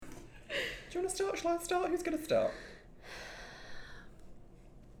Do you want to start? Shall I start? Who's going to start?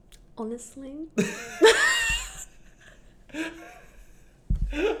 Honestly.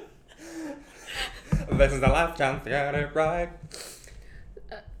 This is the last chance to get it right.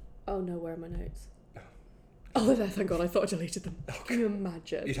 Oh no, where are my notes? Oh, they're there, thank God. I thought I deleted them. Oh, Can you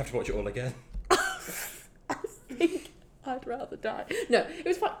imagine? You'd have to watch it all again. I think I'd rather die. No, it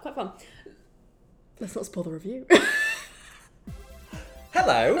was quite fun. Let's not spoil the review.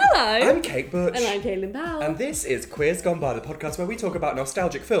 Hello. Hello. I'm Kate Butch. And I'm Caitlin Bell. And this is Queers Gone By, the podcast where we talk about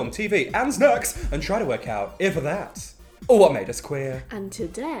nostalgic film, TV, and snacks, and try to work out if that or what made us queer. And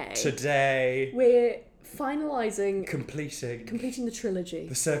today We're finalising... completing the trilogy.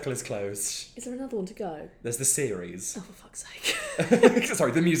 The circle is closed. Is there another one to go? There's the series. Oh, for fuck's sake.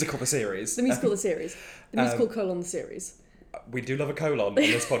 Sorry, the musical, the series. The musical, the series. The musical colon, the series. We do love a colon on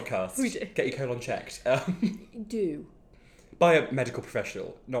this podcast. We do. Get your colon checked. Do. By a medical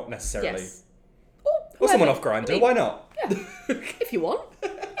professional, not necessarily. Yes. Or someone off Grindr, why not? Yeah. If you want.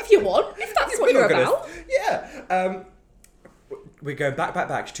 If that's what you're about. Yeah. We're going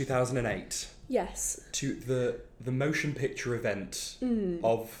back to 2008. Yes. To the motion picture event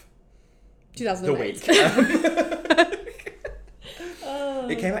of 2008. the week.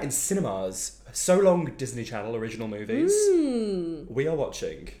 It came out in cinemas. So long, Disney Channel original movies. We are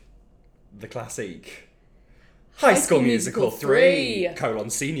watching the classic High School Musical 3 :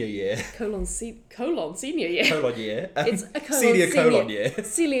 senior year. Senior year. Colon year. It's a colon senior colon year.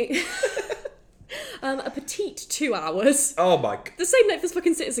 A petite 2 hours. Oh my god. The same length as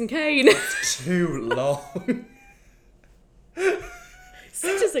fucking Citizen Kane. Too long.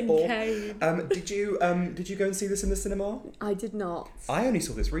 Citizen Kane. Did you go and see this in the cinema? I did not. I only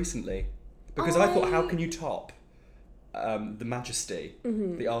saw this recently because I thought, how can you top the majesty,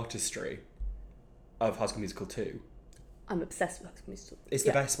 the artistry of High School Musical 2? I'm obsessed with High School Musical. It's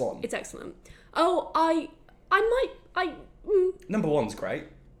the best one. It's excellent. Oh, Number one's great.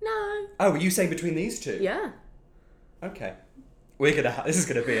 No. Oh, were you saying between these two? Yeah. Okay. This is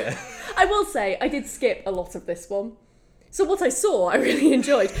gonna be it. I will say, I did skip a lot of this one. So what I saw, I really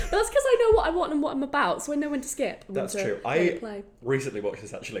enjoyed. But that's because I know what I want and what I'm about, so I know when to skip. That's true. I recently watched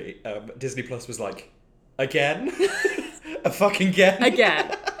this, actually. Disney Plus was like, again? A fucking again?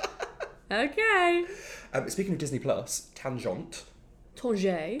 Again. Okay. Speaking of Disney Plus, Tangent. Hocus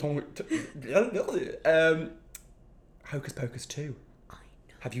Pocus 2. I know.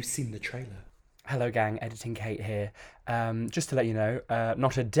 Have you seen the trailer? Hello gang, Editing Kate here. Just to let you know,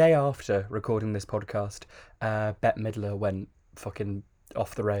 not a day after recording this podcast, Bette Midler went fucking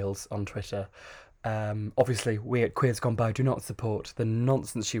off the rails on Twitter. Obviously, we at Queers Gone By do not support the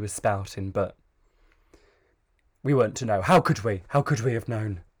nonsense she was spouting, but we weren't to know. How could we? How could we have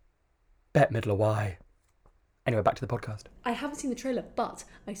known? Bette Midler, why? Anyway, back to the podcast. I haven't seen the trailer, but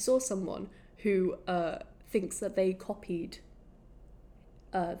I saw someone who thinks that they copied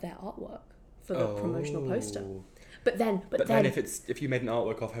their artwork for the promotional poster. But then if you made an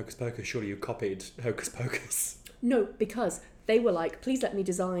artwork of Hocus Pocus, surely you copied Hocus Pocus. No, because they were like, please let me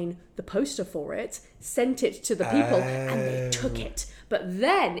design the poster for it, sent it to the people, and they took it. But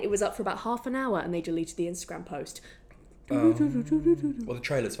then it was up for about half an hour and they deleted the Instagram post. Well, the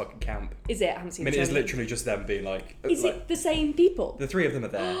trailer's fucking camp. Is it? I haven't seen the trailer. It is literally just them being like... Is it the same people? The three of them are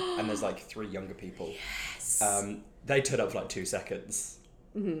there, and there's like 3 younger people. Yes. They turn up for like 2 seconds.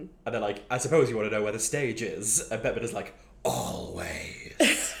 Mm-hmm. And they're like, I suppose you want to know where the stage is. And Bette Midler's like,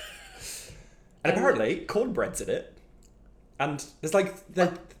 always. And apparently, Cornbread's in it. And there's like...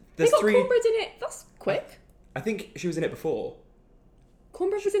 There's they got 3... Cornbread in it? That's quick. I think she was in it before.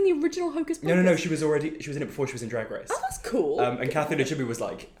 Cornbread was in the original Hocus Pocus? No, she was in it before she was in Drag Race. Oh, that's cool. And Kathy Najimy was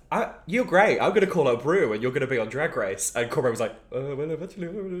like, you're great, I'm going to call up Brew and you're going to be on Drag Race. And Cornbread was like, well, eventually,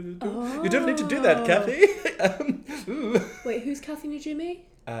 you don't need to do that, Kathy. Wait, who's Kathy Najimy?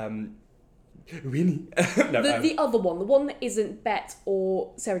 Winnie. The other one, the one that isn't Bet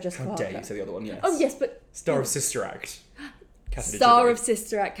or Sarah Jessica Parker. How dare you say the other one, yes. Oh, yes, but... Star of Sister Act. Star of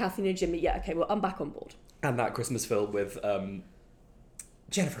Sister Act, Kathy Najimy. Yeah, okay, well, I'm back on board. And that Christmas film with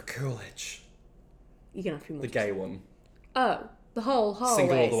Jennifer Coolidge. You're going to have to be more... The gay one. Oh, the whole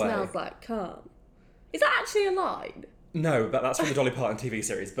Single hallway all the way. smells like cum. Is that actually a line? No, but that's from the Dolly Parton TV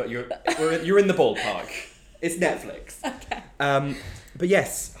series, but you're in the ballpark. It's Netflix. Okay. But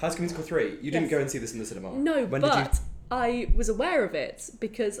yes, High School Musical 3. You didn't go and see this in the cinema. No, I was aware of it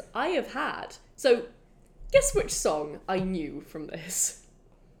because I have had... So, guess which song I knew from this?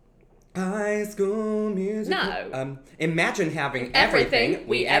 High School Musical. No. Imagine having everything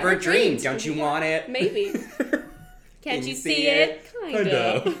we ever dreamed. Don't you want it? Maybe. Can't you see it? Kind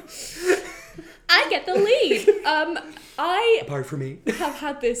of. I know. I get the lead. I Apart from me. have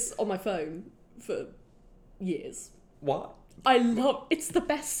had this on my phone for years. What? I love. It's the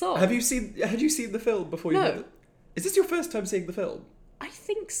best song. Had you seen the film before you No. heard it? Is this your first time seeing the film? I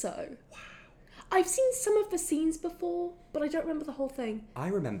think so. Wow. I've seen some of the scenes before, but I don't remember the whole thing. I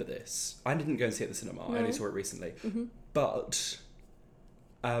remember this. I didn't go and see it at the cinema. I only saw it recently. Mm-hmm. But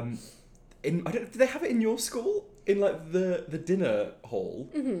I don't. Do they have it in your school? In like the dinner hall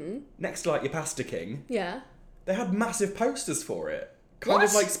next to like your pasta king? Yeah. They had massive posters for it, kind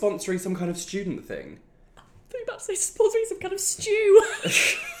of What? like sponsoring some kind of student thing. I thought you were about to say sponsoring some kind of stew.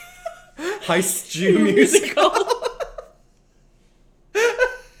 High stew musical.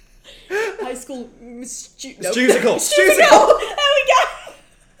 High school stew. Stusical. Stusical. There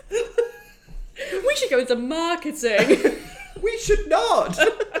we go. We should go into marketing. We should not.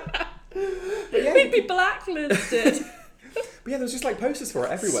 But yeah, We'd be blacklisted. but yeah, there was just like posters for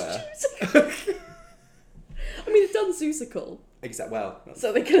it everywhere. I mean, it's done Zusical, Exactly. Well,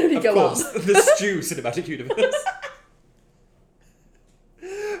 so they can only of go course, up. the Stew cinematic universe.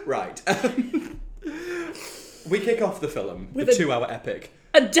 Right. We kick off the film with a- a 2-hour epic.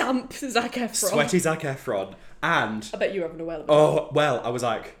 A damp Zac Efron. Sweaty Zac Efron, and I bet you were having a whale of it. oh well, I was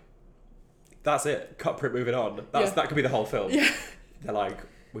like, that's it. Cut print. Moving on. Yeah. That could be the whole film. Yeah. They're like,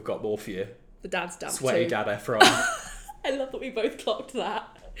 we've got more for you. The dad's damp Sweaty too. Dad Efron. I love that we both clocked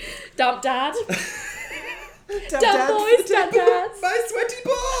that. Damp dad. Dad, Dad boys, dad dads. My sweaty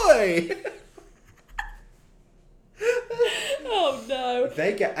boy. Oh no.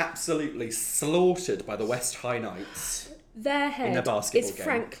 They get absolutely slaughtered by the West High Knights. Their head their basketball is game.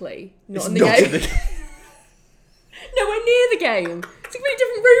 frankly not It's in the not game. in the Nowhere near the game. It's a completely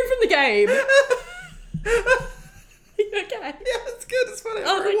different room from the game. Are you okay? Yeah, it's good. It's funny.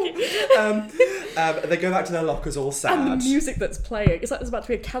 Oh, thank you. They go back to their lockers all sad. And the music that's playing, it's like there's about to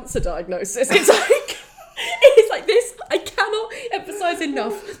be a cancer diagnosis. It's like it's like this. I cannot emphasize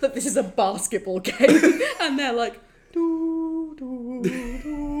enough that this is a basketball game, and they're like, doo, doo,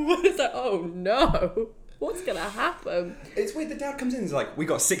 doo. It's like, oh no, what's gonna happen? It's weird. The dad comes in and is like, "We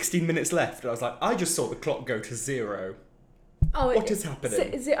got 16 minutes left," and I was like, "I just saw the clock go to 0." Oh, What is happening?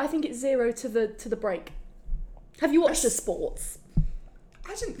 I think it's 0 to the break. Have you watched the sports?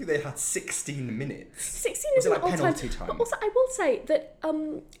 I didn't think they had 16 minutes. 16 Was is it an like odd penalty time. time? But also, I will say that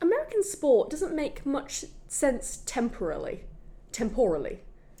American sport doesn't make much sense temporally,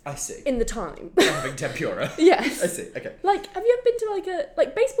 I see. in the time. Having tempura. Yes. I see. Okay. Like, have you ever been to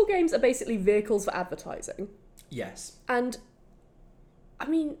like baseball games are basically vehicles for advertising, Yes. and I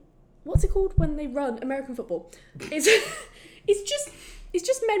mean, what's it called when they run American football? It's it's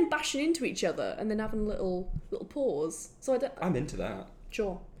just men bashing into each other and then having little pause. So I'm into that.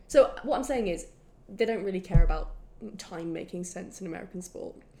 Sure. So what I'm saying is, they don't really care about time making sense in American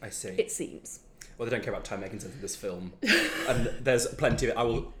sport. I see. It seems. Well, they don't care about time making sense in this film, and there's plenty of it.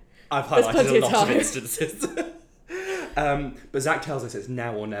 I've There's highlighted plenty a of lot of time. instances. But Zach tells us it's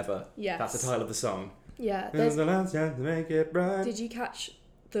now or never. Yes. That's the title of the song. Yeah. There's the last chance to make it right. Did you catch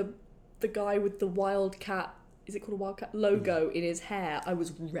the guy with the Wildcat? Is it called a Wildcat logo in his hair? I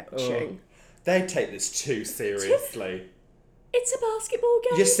was retching. They take this too seriously. It's a basketball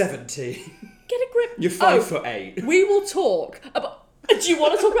game. You're 17. Get a grip. You're 5'8". We will talk about. Do you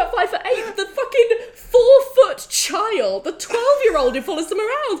want to talk about 5'8"? The fucking 4-foot child, the 12-year-old who follows them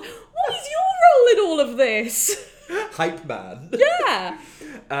around. What is your role in all of this? Hype man. Yeah.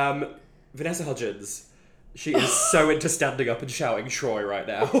 Vanessa Hudgens. She is so into standing up and shouting Troy right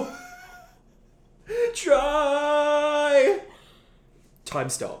now. Try. Time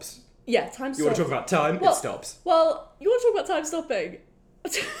stops. Yeah, time stops. You want to talk about time? Well- It stops. Well, you want to talk about time stopping?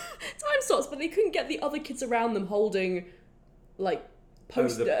 Time stops, but they couldn't get the other kids around them holding, like,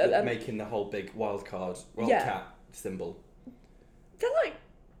 poster. Making the whole big wildcat Yeah. symbol.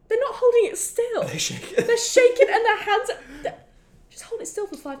 They're not holding it still. They shake it. They're shaking and their hands just hold it still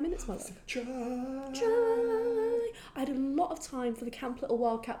for 5 minutes, my love. Try. Try. I had a lot of time for the camp little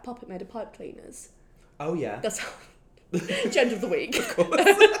wildcat puppet made of pipe cleaners. Oh yeah. That's Gender of the week. Of course.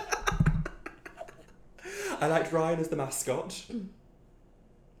 I liked Ryan as the mascot.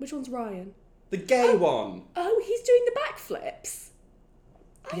 Which one's Ryan? The gay one. Oh, he's doing the backflips.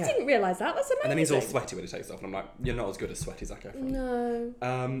 I Yeah. didn't realise that. That's amazing. And then he's all sweaty when he takes off, and I'm like, you're not as good as sweaty Zac Efron. No. I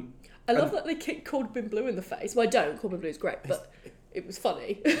And- love that they kicked Corbin Blue in the face. Well, I don't. Corbin Blue's great, but it was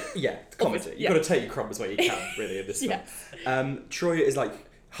funny. Yeah, it's comedy. Obviously, You've yeah. got to take your crumbs where you can, really, in this film. Yes. Troy is like,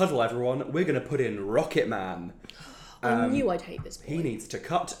 huddle everyone, we're going to put in Rocket Man. I knew I'd hate this boy. He needs to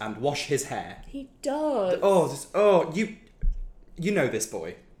cut and wash his hair. He does. You know this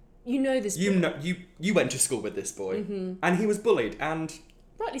boy. You know this boy. You went to school with this boy. Mm-hmm. And he was bullied, and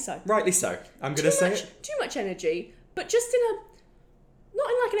Rightly so. rightly so. I'm going to say it. Too much energy, but just not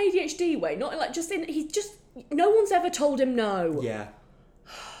in like an ADHD way, not in like no one's ever told him no. Yeah.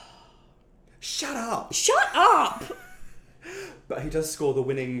 Shut up! Shut up! But he does score the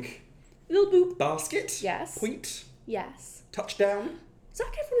winning Little boop. basket. Yes. Point. Yes. Touchdown. Zac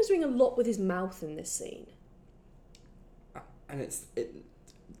Efron is doing a lot with his mouth in this scene. And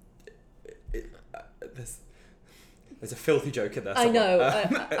there's a filthy joke in there somewhere. I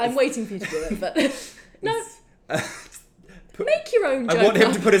know. I'm waiting for you to do it, but no. Make your own joke. I want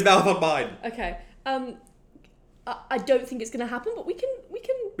him to put his mouth on mine. Okay. I don't think it's going to happen, but we can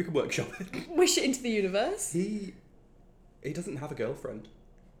workshop it. wish it into the universe. He doesn't have a girlfriend.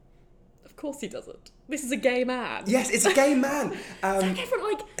 Of course he doesn't. This is a gay man. Yes, it's a gay man. Zac Efron,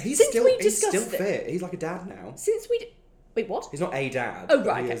 like, he's since still we discussed he's still it, fit. He's like a dad now. Wait, what? He's not a dad. Oh, but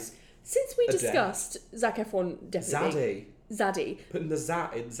right, he okay. is Since we a dad. discussed Zac Efron definitely... Zaddy. Putting the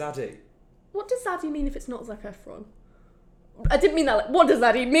zat in Zaddy. What does Zaddy mean if it's not Zac Efron? I didn't mean that. Like, what does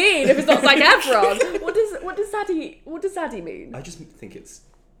Zaddy mean if it's not Zac Efron? What does Zaddy mean? I just think it's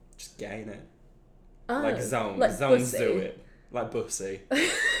just gay, innit? Oh, Like zones. like Zones bussy. do it. Like bussy.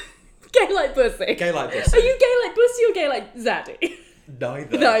 Gay like pussy. Gay like bussy. Are you gay like pussy or gay like Zaddy?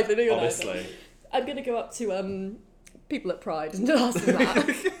 Neither. Neither, no, you're honestly. neither. I'm gonna go up to people at Pride and ask them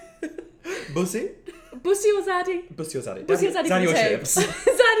that. Bussy? Bussy or Zaddy? Bussy or Zaddy? Bussy or Zaddy Zaddy for or the chips? tapes.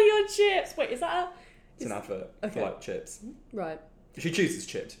 Zaddy or chips. Wait, is that It's an advert Okay. for like chips. right? She chooses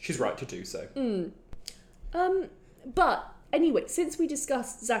chips. She's right to do so. But anyway, since we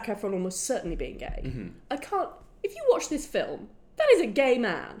discussed Zac Efron almost certainly being gay, Mm-hmm. I can't. If you watch this film, that is a gay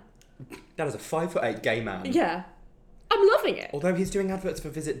man. That is a 5'8" gay man. Yeah, I'm loving it. Although he's doing adverts for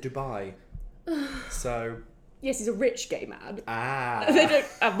Visit Dubai. So. Yes, he's a rich gay man. They Ah. don't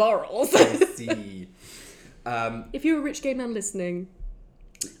have morals. I see. If you're a rich gay man listening,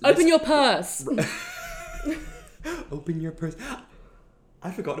 open your purse. Open your purse. I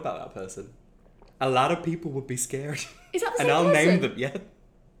forgot about that person. A lot of people would be scared. Is that the And same I'll person? name them, yeah.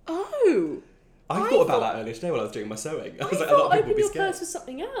 Oh. I I thought about thought- that earlier today while I was doing my sewing. I I was like, a thought lot of people open would be your scared. purse was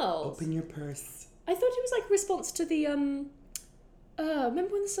something else. Open your purse. I thought it was like a response to the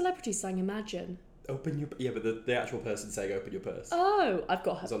remember when the celebrity sang Imagine? Open your... Yeah, but the actual person saying open your purse Oh, I've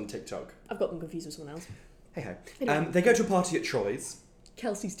got was her. on TikTok. I've got them confused with someone else. Hey, hey. Anyway. They go to a party at Troy's.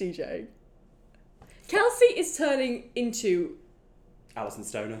 Kelsey's DJ. Kelsey is turning into Alison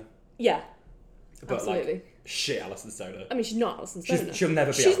Stoner. yeah, But absolutely. like, shit Alison Stoner. I mean, she's not Alison Stoner. She'll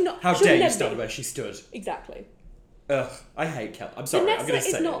never be. She's Al- not. How she'll dare you never stand be. where she stood? Exactly. Ugh, I hate Kel. I'm sorry, I'm Vanessa going to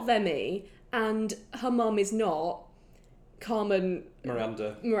say is not it. Vemi, and her mum is not Carmen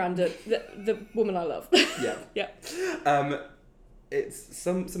Miranda. the woman I love. Yeah. Yeah. It's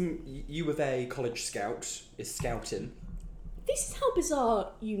some U of A college scout is scouting. This is how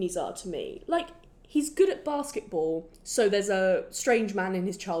bizarre unis are to me. Like, he's good at basketball, so there's a strange man in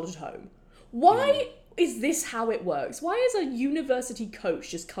his childhood home. Why is this how it works? Why has a university coach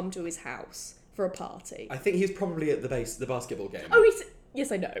just come to his house for a party? I think he's probably at the basketball game. Oh,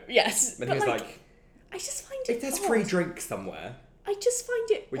 yes, I know. Yes. And But, he was like, I just find it if there's odd. free drinks somewhere, I just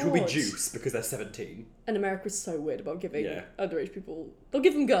find it which odd. will be juice because they're 17. And America's so weird about giving Yeah. underage people... They'll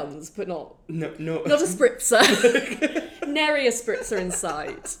give them guns, but not No. a spritzer. Nary a spritzer in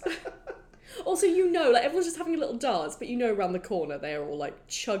sight. Also, like, everyone's just having a little dance, but around the corner they're all, like,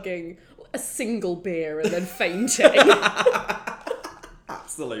 chugging a single beer and then fainting.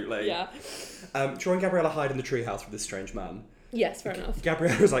 Absolutely. Yeah. Troy and Gabriella hide in the treehouse with this strange man. Yes, fair enough.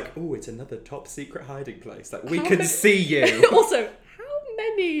 Gabriella's like, oh, it's another top secret hiding place. Like, we How can many- see you. Also, how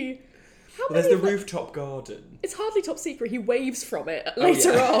many... Well, there's the rooftop garden. It's hardly top secret. He waves from it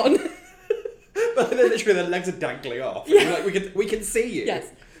later yeah. on. But then literally their legs are dangling off. Yeah. And you're like, we can see you. Yes.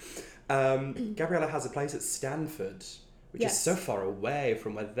 Gabriella has a place at Stanford, which Yes. is so far away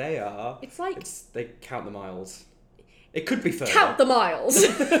from where they are. It's like... They count the miles. It could be further. Count the miles.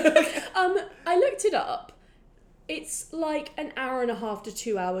 I looked it up. It's like an hour and a half to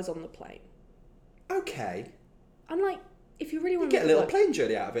 2 hours on the plane. Okay. I'm like, if you really You want to get a little plane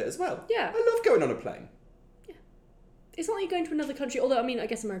journey out of it as well. Yeah. I love going on a plane. It's not like you're going to another country, although, I mean, I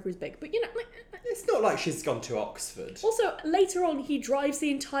guess America is big, but like... It's not like she's gone to Oxford. Also, later on, he drives the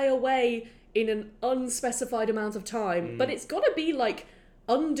entire way in an unspecified amount of time, but it's got to be, like,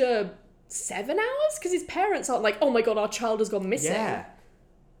 under 7 hours? Because his parents aren't like, oh my god, our child has gone missing. Yeah.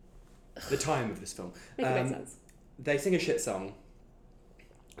 The time of this film. Make it make sense. They sing a shit song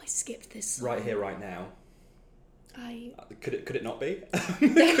I skipped this. right here, right now. Could it not be?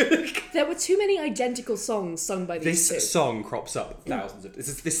 There were too many identical songs sung by these two. This song crops up thousands of...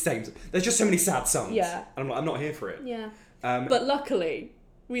 This same... There's just so many sad songs. Yeah. And I'm not here for it. Yeah. Um, But luckily,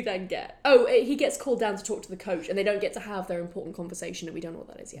 we then get... he gets called down to talk to the coach, and they don't get to have their important conversation, and we don't know what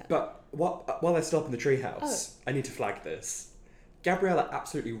that is yet. But while they're still up in the treehouse, I need to flag this. Gabriella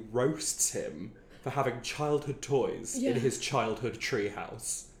absolutely roasts him for having childhood toys in his childhood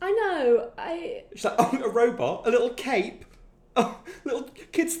treehouse. I know. She's like, oh, a robot, a little cape, little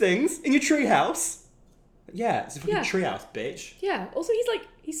kids things in your treehouse. Yeah, it's a fucking treehouse, bitch. Yeah. Also,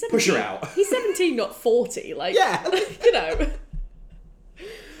 he's 17. Push her out. He's 17, not 40. Like, Yeah. you know.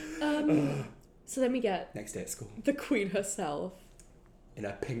 So then we get Next day at school. the Queen herself. In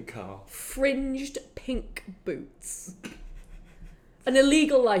a pink car. Fringed pink boots. An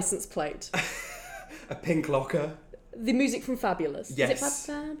illegal license plate. A pink locker. The music from Fabulous. Yes. Is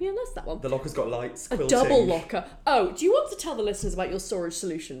it Fabulous? That one. The locker's got lights, A quilting. double locker. Oh, do you want to tell the listeners about your storage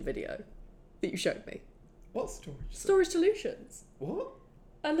solution video that you showed me? What storage? Storage solutions. What?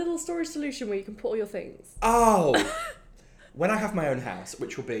 A little storage solution where you can put all your things. Oh! When I have my own house,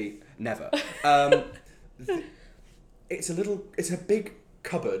 which will be never, it's a big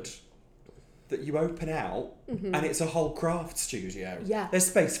cupboard that you open out, and it's a whole craft studio. Yeah. There's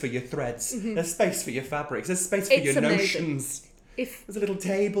space for your threads, there's space for your fabrics, there's space for your amazing. notions. There's a little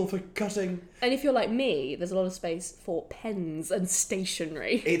table for cutting. And if you're like me, there's a lot of space for pens and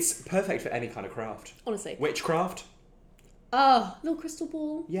stationery. It's perfect for any kind of craft. Honestly. Witchcraft. Little crystal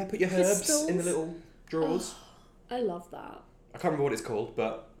ball. Yeah, put your herbs Crystals. in the little drawers. I love that. I can't remember what it's called,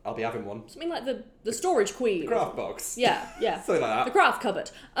 but I'll be having one. Something like the storage queen. Craft box. Yeah. Something like that. The craft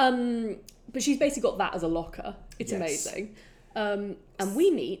cupboard. But she's basically got that as a locker. It's Yes. amazing. And we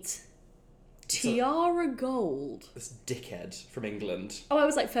meet Tiara Gold. This dickhead from England. Oh, I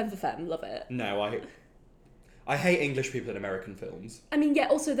was like femme for femme. Love it. No, I hate English people in American films. I mean, yeah,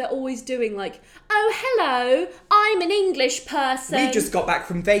 also they're always doing like, oh, hello, I'm an English person. We just got back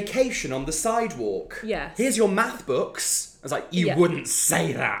from vacation on the sidewalk. Yes. Here's your math books. I was like, you Yeah. wouldn't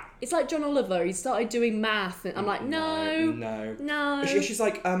say that. It's like John Oliver, he started doing math, and I'm like, no. No. She's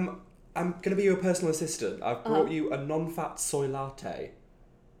like, I'm going to be your personal assistant. I've brought you a non-fat soy latte.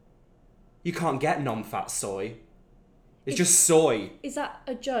 You can't get non-fat soy. It's just soy. Is that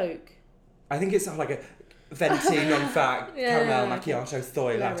a joke? I think it's like a venti non-fat caramel macchiato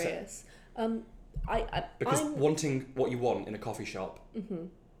soy latte. Hilarious. Because I'm, wanting what you want in a coffee shop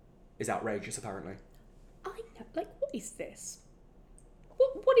is outrageous, apparently. I know, like, what is this?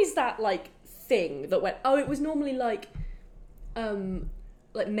 What is that, like, thing that went, it was normally, like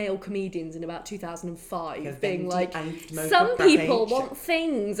male comedians in about 2005 being like, some people want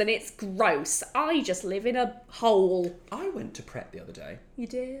things and it's gross. I just live in a hole. I went to Pret the other day. You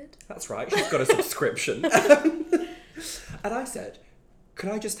did? That's right, she's got a subscription. And I said, could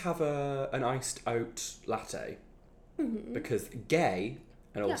I just have an iced oat latte? Because gay,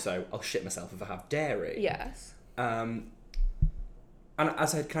 and also I'll shit myself if I have dairy. Yes. And I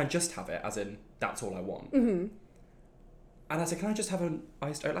said, can I just have it? As in, that's all I want. And I said, can I just have an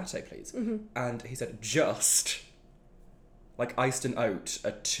iced oat latte, please? And he said, just. Like, iced and oat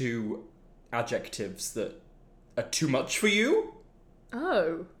are two adjectives that are too much for you.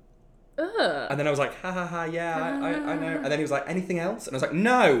 Oh. And then I was like, ha ha ha, yeah, I know. And then he was like, anything else? And I was like,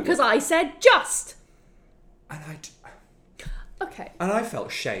 no. Because I said just. Okay. And I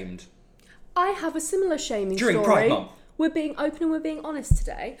felt shamed. I have a similar shaming During story. Pride Month. We're being open and we're being honest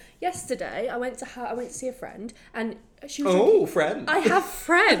today. Yesterday, I went to see a friend, and she was. Oh, friend. I have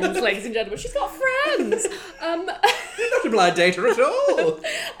friends, ladies and gentlemen. She's got friends. Not a blind dater at all.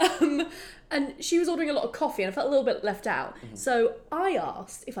 And she was ordering a lot of coffee, and I felt a little bit left out. So I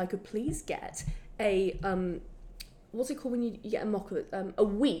asked if I could please get a what's it called when you get a mocha? A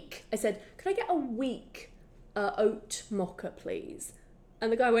weak. I said, could I get a weak oat mocha, please?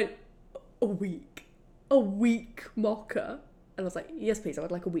 And the guy went, a weak mocha. And I was like, yes, please, I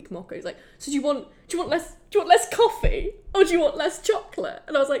would like a weak mocha. He's like, so do you want less coffee? Or do you want less chocolate?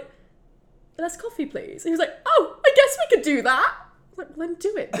 And I was like, less coffee, please. And he was like, oh, I guess we could do that. I was like, well, then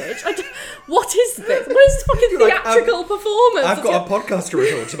do it, bitch. What is this? What is this fucking theatrical performance? I've got a podcast to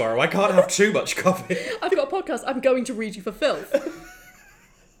record tomorrow. I can't have too much coffee. I've got a podcast. I'm going to read you for filth.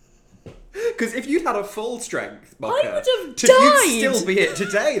 Because if you'd had a full strength mocha, I would have you'd died. still be here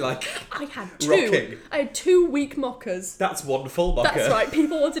today. Like, I had two. Rocking. I had 2 weak mochas. That's one full mocha. That's right.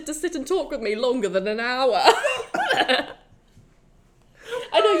 People wanted to sit and talk with me longer than an hour. I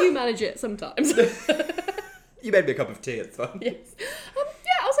know you manage it sometimes. You made me a cup of tea. It's fine. Yes.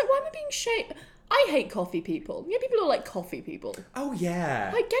 I was like, why am I being shamed? I hate coffee people. Yeah, people are like coffee people. Oh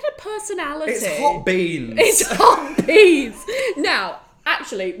yeah. Like, get a personality. It's hot beans. It's hot beans. Now,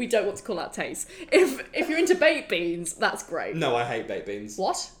 actually, we don't want to call out taste. If you're into baked beans, that's great. No, I hate baked beans.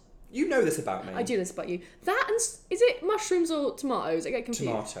 What? You know this about me. I do this about you. That and is it mushrooms or tomatoes? I get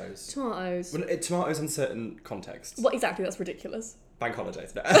confused. Tomatoes. Tomatoes. Well, tomatoes in certain contexts. What exactly? That's ridiculous. Bank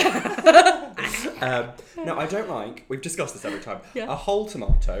holidays. No. No, I don't like. We've discussed this every time. Yeah. A whole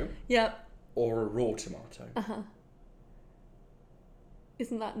tomato Yeah. or a raw tomato.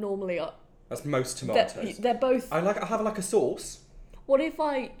 Isn't that normally That's most tomatoes. they're both. I have like a sauce. What if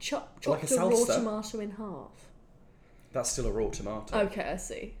I chopped Like a a raw salsa? tomato in half? That's still a raw tomato. Okay, I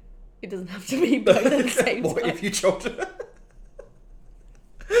see. It doesn't have to be both at the same What time. if you chopped it?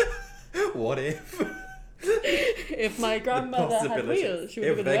 What if? If my grandmother had Possibility. wheels, she would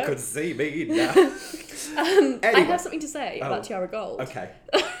If have they been could see me now. I Anyway. have something to say about Tiara Gold. Okay.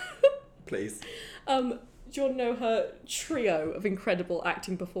 Please. Do you want to know her trio of incredible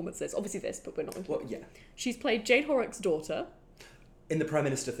acting performances? Obviously this, but we're not including. Well, yeah. She's played Jane Horrocks' daughter. In the Prime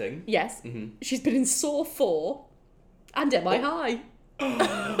Minister thing. Yes. Mm-hmm. She's been in Saw 4 and MI High.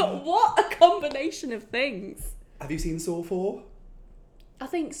 What a combination of things. Have you seen Saw 4? I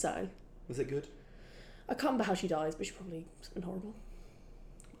think so. Was it good? I can't remember how she dies, but she probably something horrible.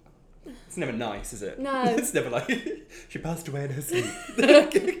 It's never nice, is it? No. It's never like, she passed away in her sleep.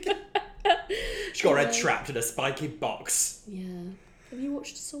 She got her head trapped in a spiky box. Yeah. Have you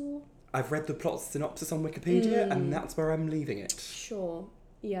watched Saw? I've read the plot synopsis on Wikipedia, and that's where I'm leaving it. Sure.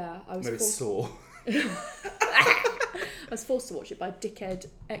 Yeah, I was Maybe it's Saw. I was forced to watch it by a dickhead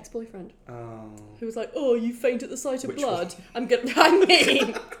ex-boyfriend Oh. who was like, "Oh, you faint at the sight of Which blood." I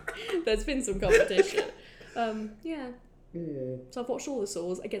mean, there's been some competition. Yeah. So I've watched all the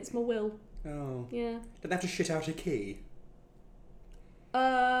Saws against my will. Oh. Yeah. Don't they have to shit out a key?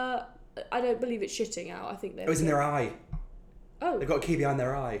 I don't believe it's shitting out. I think they. It was in their eye. Oh. They've got a key behind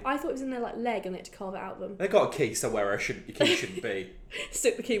their eye. I thought it was in their leg and they had to carve it out of them. They've got a key somewhere where your key shouldn't be.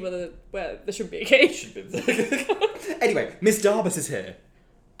 Stick the key where there shouldn't be a key. Should be. Anyway, Miss Darbus is here.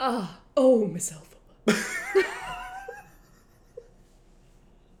 Oh, Miss Elphaba.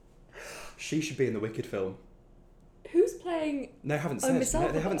 She should be in the Wicked film. Who's playing? No, haven't Oh, said. Miss No, they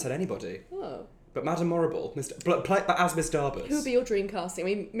Elphaba. haven't said anybody. Oh. But Madame Morrible, play as Miss Darbus. Who would be your dream casting? I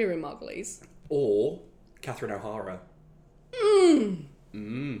mean, Miriam Margolyes. Or Catherine O'Hara.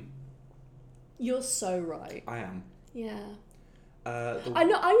 You're so right. I am. Yeah. I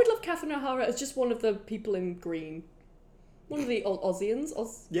know. I would love Catherine O'Hara as just one of the people in green. One of the Ozians.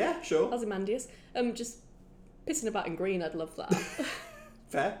 Yeah, sure. Ozymandias. Just pissing about in green. I'd love that.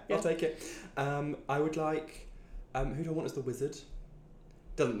 Fair. Yeah. I'll take it. I would like. Who do I want as the wizard?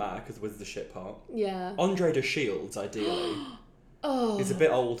 Doesn't matter because the wizard's the shit part. Yeah. Andre de Shields, ideally. Oh. He's a bit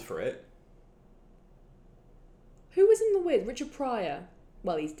old for it. Who was in the Wiz? Richard Pryor.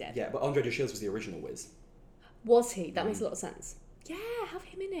 Well, he's dead. Yeah, but Andre de Shields was the original Wiz. Was he? That makes a lot of sense. Yeah, have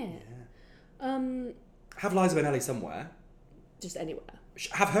him in it. Yeah. Have Liza Minnelli somewhere. Just anywhere.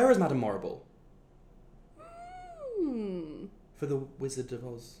 Have her as Madame Morrible. Hmm. For the Wizard of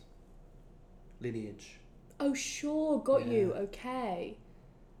Oz lineage. Oh, sure. Got Yeah. you. Okay.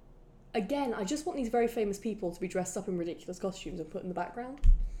 Again, I just want these very famous people to be dressed up in ridiculous costumes and put in the background.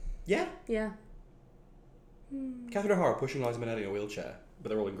 Yeah. Yeah. Catherine O'Hara pushing Liza Minnelli in a wheelchair, but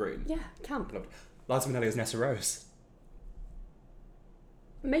they're all in green. Yeah, camp. Liza Minnelli as Nessa Rose.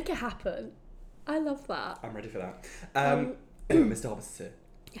 Make it happen. I love that. I'm ready for that. Anyway, Miss Darbus is here.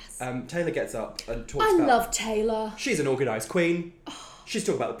 Yes. Taylor gets up and talks I about... love Taylor. She's an organised queen. She's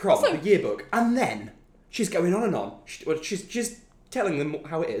talking about the prom, the yearbook, and then she's going on and on. She's just telling them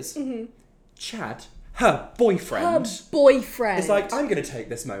how it is. Mm-hmm. Chad, her boyfriend, Boyfriend. is like, I'm going to take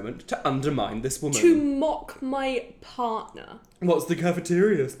this moment to undermine this woman. to mock my partner. What's the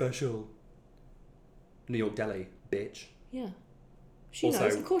cafeteria special? New York Deli, bitch. Yeah. She Also-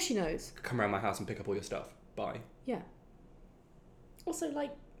 knows. Of course she knows. Come around my house and pick up all your stuff. Bye. Yeah. Also,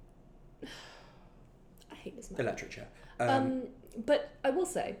 like... I hate this man. Electric chair. But I will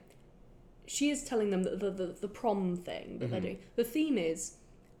say, she is telling them that the prom thing that they're doing, the theme is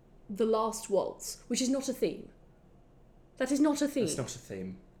the last waltz, which is not a theme. That is not a theme. It's not a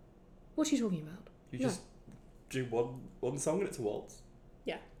theme. What are you talking about? You No. just do one song and it's a waltz.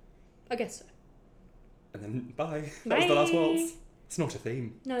 Yeah, I guess so. And then bye. That was the last waltz. It's not a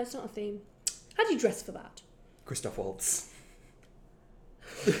theme. No, it's not a theme. How do you dress for that? Christoph Waltz.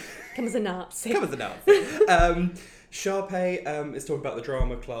 Come as a Nazi. Come as a Nazi. Sharpay is talking about the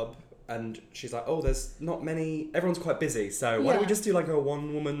drama club, and she's like, "Oh, there's not many. Everyone's quite busy, so why don't we Yeah. just do like a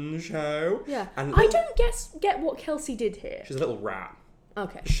one-woman show?" Yeah. And I don't get what Kelsey did here. She's a little rat.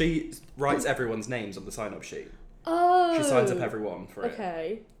 Okay. She writes everyone's names on the sign-up sheet. Oh. She signs up everyone for it.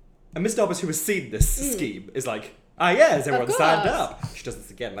 Okay. And Miss Darbus, who has seen this scheme, is like, yes, everyone Of signed course. up. She does this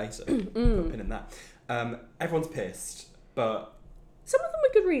again later. Put a pin in that. Everyone's pissed, but Some of them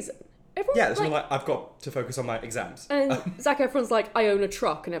with good reason. Everyone's Yeah, it's like, I've got to focus on my exams. And Zac Efron's like, I own a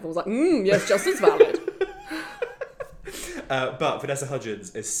truck, and everyone's like, yes, just as valid. But Vanessa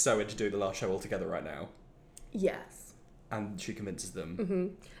Hudgens is so into doing the last show altogether right now. Yes. And she convinces them. Mm-hmm.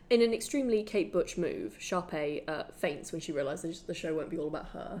 In an extremely Kate Butch move, Sharpay faints when she realises the show won't be all about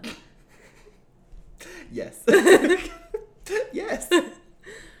her. Yes. Yes. And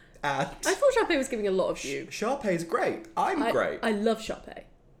I thought Sharpay was giving a lot of you. Sharpay's great. I'm great. I love Sharpay.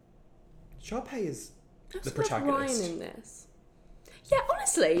 Sharpay is I've the loved protagonist. Ryan in this. Yeah,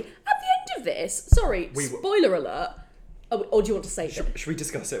 honestly, at the end of this, sorry, spoiler alert. Or do you want to save it? Should we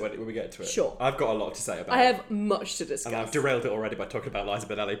discuss it when we get to it? Sure. I've got a lot to say about I it. have much to discuss. And I've derailed it already by talking about Liza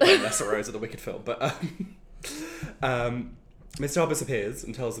Minnelli playing Nessa Rose in the Wicked film. But Miss Darbus appears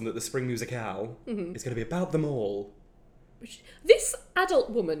and tells them that the Spring Musicale is going to be about them all. This adult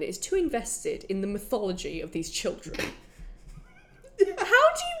woman is too invested in the mythology of these children. How do you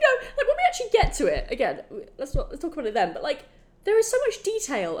know? Like, when we actually get to it, again, let's talk about it then, but like, there is so much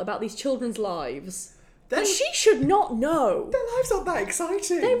detail about these children's lives that she should not know. Their lives aren't that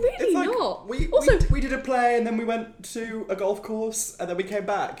exciting. They're really It's like, not. We did a play and then we went to a golf course and then we came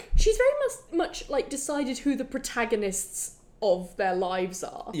back. She's very much like decided who the protagonists of their lives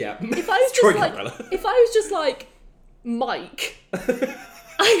are. Yeah. If I was Troy just like, Gabriella. if I was just like Mike,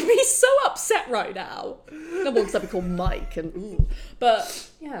 I'd be so upset right now. No one because I'd be called Mike and ooh. But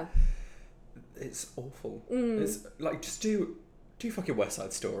yeah. It's awful. It's like, just do fucking West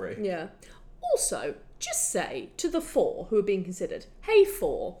Side Story. Yeah. Also, just say to the 4 who are being considered, hey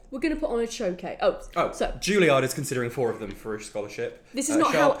 4, we're going to put on a showcase. So Juilliard is considering 4 of them for a scholarship. this is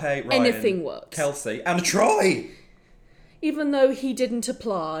not how Sharpay, Ryan, anything works. Kelsey and Troy. Even though he didn't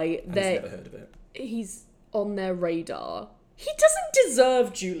apply, I've never heard of it. he's on their radar. He doesn't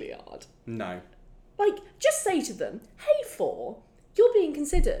deserve Juilliard. No. Like, just say to them, hey 4, you're being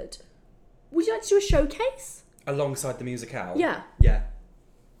considered. Would you like to do a showcase? Alongside the musicale. Yeah. Yeah.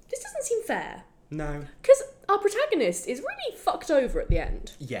 This doesn't seem fair. No. Because our protagonist is really fucked over at the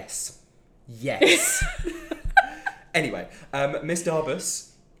end. Yes. Anyway, Miss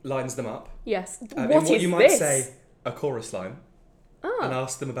Darbus lines them up. Yes. In What what is you might this? say a chorus line. And Ah.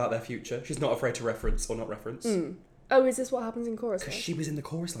 ask them about their future. She's not afraid to reference or not reference. Oh, is this what happens in chorus? Because she was in the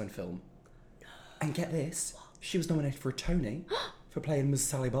chorus line film. And get this, she was nominated for a Tony for playing Ms.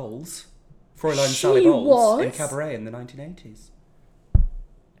 Sally Bowles. Fräulein She Sally Bowles in was? Cabaret in the 1980s.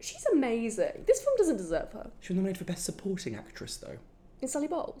 She's amazing. This film doesn't deserve her. She was nominated for Best Supporting Actress, though. In Sally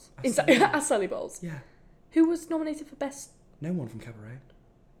Bowles. As Sally Bowles. As Sally Bowles. Yeah. Who was nominated for best? No one from Cabaret.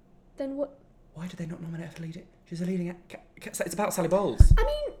 Then what? Why did they not nominate her for leading? She's a leading... It's about Sally Bowles. I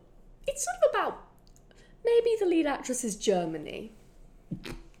mean, it's sort of about... Maybe the lead actress is Germany.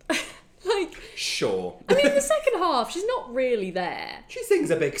 Like... Sure. I mean, in the second half, she's not really there. She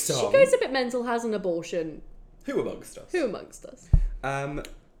sings a big song. She goes a bit mental, has an abortion. Who amongst us? Who amongst us?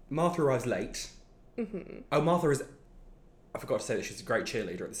 Martha arrives late. Oh, Martha is... I forgot to say that she's a great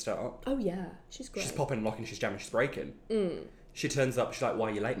cheerleader at the start. Oh, yeah. She's great. She's popping and locking, she's jamming, she's breaking. She turns up, she's like, why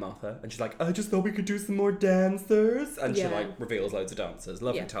are you late, Martha? And she's like, I just thought we could do some more dancers. And she, Yeah. like, reveals loads of dancers.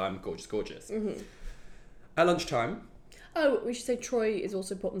 Lovely Yeah. time, gorgeous, gorgeous. At lunchtime... Oh, we should say Troy is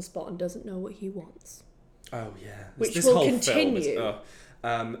also put on the spot and doesn't know what he wants. Oh, yeah. Which this will whole continue. Film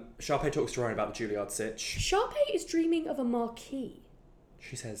is, Sharpay talks to Ryan about the Juilliard sitch. Sharpay is dreaming of a marquee.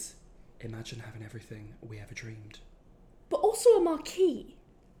 She says, imagine having everything we ever dreamed. But also a marquee.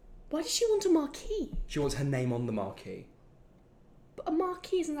 Why does she want a marquee? She wants her name on the marquee. But a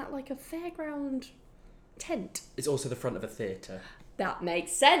marquee, isn't that like a fairground tent? It's also the front of a theatre. That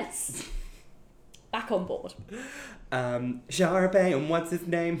makes sense. Back on board. Sharpay and what's his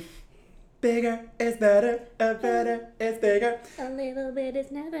name? Bigger is better, better is bigger. A little bit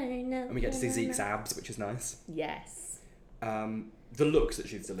is never enough. And we get to see Zeke's abs, which is nice. Yes. The looks that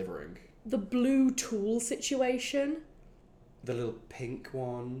she's delivering. The blue tool situation. The little pink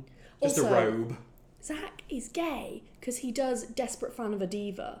one. Just Also, a robe. Zach is gay because he does Desperate Fan of a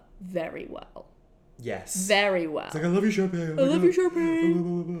Diva very well. Yes. Very well. It's like, I love you, Sharpay. I love you,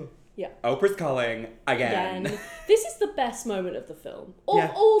 Sharpay. Yeah. Oprah's calling again. This is the best moment of the film. Of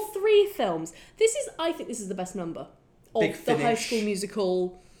Yeah. all 3 films. I think this is the best number. Of Big the High finish. School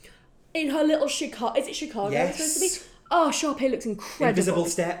Musical. In her little Chicago. Is it Chicago Yes. it's supposed to be? Oh, Sharpay looks incredible. Invisible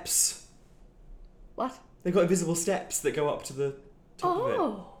steps. What? They've got invisible steps that go up to the top of it.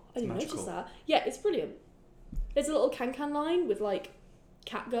 Oh, I didn't magical. notice that. Yeah, it's brilliant. There's a little can-can line with, like,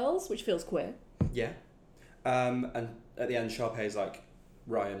 cat girls, which feels queer. Yeah. And at the end, Sharpay's like,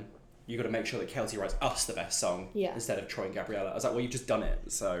 Ryan, you got to make sure that Kelsey writes us the best song instead of Troy and Gabriella. I was like, well, you've just done it,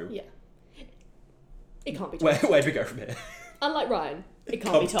 so... Yeah. It can't be Where done. do we go from here? Unlike Ryan, it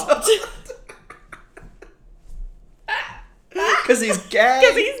can't be topped. Because he's gay.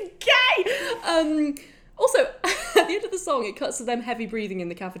 Because he's gay! Also, at the end of the song, it cuts to them heavy breathing in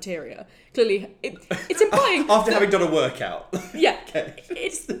the cafeteria. Clearly, it's implying... After having done a workout. Yeah. Okay.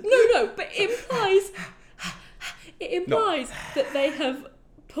 It's... No, but it implies... It implies that they have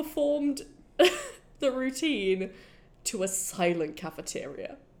performed the routine to a silent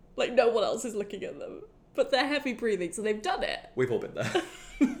cafeteria. Like, no one else is looking at them. But they're heavy breathing, so they've done it. We've all been there.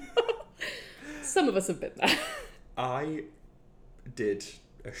 Some of us have been there. I did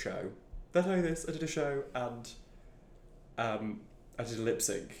a show. Did I tell you this? I did a show and I did a lip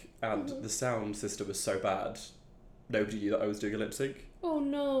sync and the sound system was so bad, nobody knew that I was doing a lip sync. Oh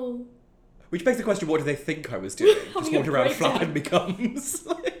no. Which begs the question, what do they think I was doing? Just Having a walking around breakdown. flapping me gums.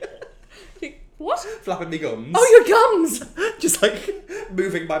 What? Flapping me gums. Oh, your gums! Just like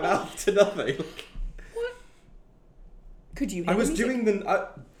moving my mouth to nothing. What? Could you hear I was music? doing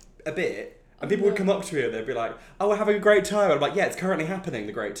a bit, and people no. would come up to me and they'd be like, "Oh, we're having a great time." And I'm like, "Yeah, it's currently happening,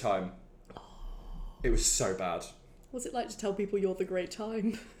 the great time." It was so bad. What's it like to tell people you're the great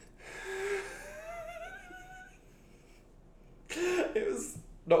time? It was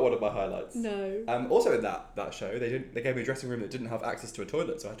not one of my highlights. No. Also in that show, they gave me a dressing room that didn't have access to a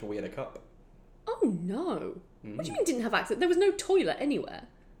toilet, so I had to wee in a cup. Oh no. What do you mean didn't have access? There was no toilet anywhere.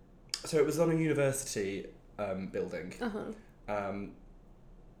 So it was on a university building. Uh-huh.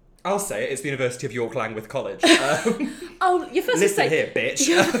 I'll say it. It's the University of York Langwith College. Oh, your first Listen mistake. here, bitch.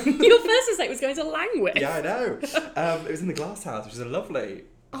 Your first mistake was going to Langwith. Yeah, I know. It was in the Glass House, which is a lovely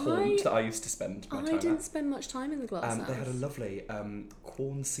haunt that I used to spend my time I didn't at. spend much time in the glass house. They had a lovely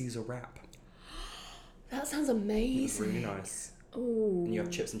corn Caesar wrap. That sounds It was amazing. really nice. Oh. And you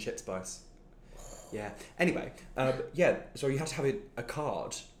have chips and chip spice. Yeah. Anyway, so you had to have a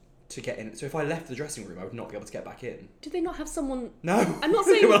card to get in. So if I left the dressing room, I would not be able to get back in. Did they not have someone? No. I'm not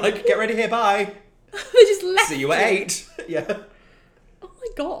saying- They were like, get ready here, bye. They just left. See you at 8. Yeah. Oh my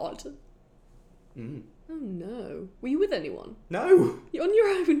god. Mm. Oh no. Were you with anyone? No. You're on your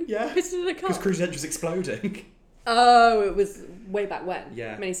own? Yeah. Pissed in a car? Because Cruise was exploding. Oh, it was way back when.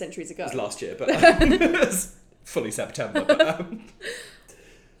 Yeah. Many centuries ago. It was last year, but it was fully September. But,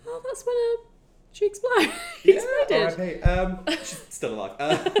 Oh, that's when she exploded. yeah, exploded. R.I.P. She's still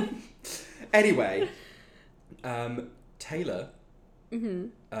alive. Anyway, Taylor,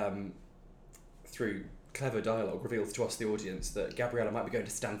 through clever dialogue, reveals to us, the audience, that Gabriella might be going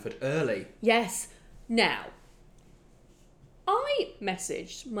to Stanford early. Yes. Now, I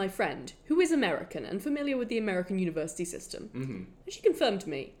messaged my friend, who is American and familiar with the American university system, and she confirmed to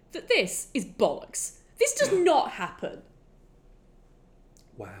me that this is bollocks. This does not happen.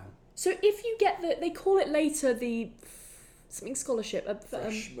 Wow. So if you get they call it later the something scholarship,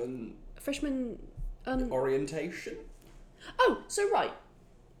 freshman. Orientation? Oh, so right.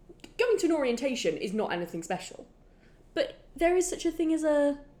 Going to an orientation is not anything special, but there is such a thing as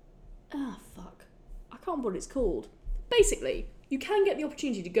I can't remember what it's called. Basically, you can get the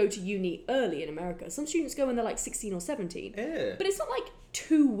opportunity to go to uni early in America. Some students go when they're like 16 or 17. Yeah. But it's not like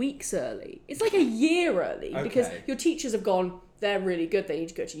 2 weeks early. It's like a year early because Okay. your teachers have gone, they're really good, they need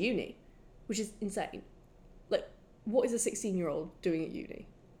to go to uni, which is insane. Like, what is a 16-year-old doing at uni?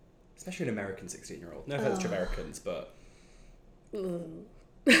 Especially an American 16-year-old. No offense to Americans, but Ugh.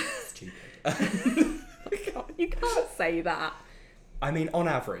 stupid. You can't say that. I mean, on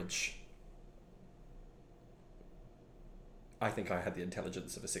average, I think I had the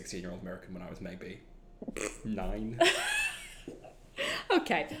intelligence of a 16-year-old American when I was maybe 9.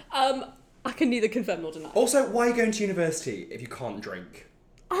 Okay, I can neither confirm nor deny. Also, why are you going to university if you can't drink?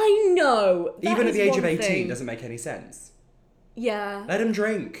 I know. that Even at is the age one of 18 thing. doesn't make any sense. Yeah. Let them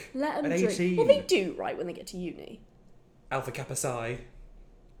drink. Let them at drink. 18. Well, they do, right, when they get to uni. Alpha Kappa Psi.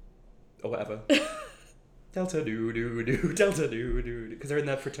 Or whatever. Delta do do do. Delta do do do. Because they're in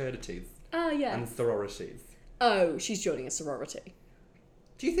their fraternities Ah, yeah. and sororities. Oh, she's joining a sorority.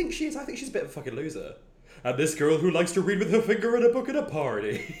 Do you think she is? I think she's a bit of a fucking loser. And this girl who likes to read with her finger in a book at a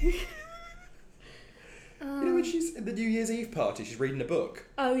party. You know when she's in the New Year's Eve party, she's reading a book.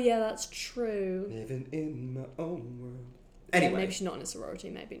 Oh, yeah, that's true. Living in my own world. Yeah, Anyway. maybe she's not in a sorority,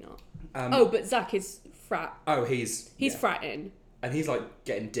 maybe not. Oh, But Zach is frat. Oh, he's He's yeah. fratting. And he's like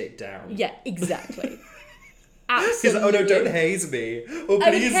getting dick down. Yeah, exactly. He's Absolutely. like, oh no, don't haze me. Oh, I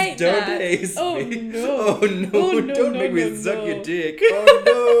would please hate don't that. haze Oh, me. no. Oh no, Oh, no, don't no, make me no, suck no. your dick.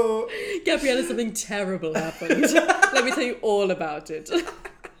 Oh Gabriella, something terrible happened. Let me tell you all about it.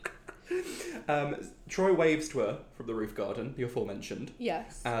 no. Troy waves to her from the roof garden, the aforementioned.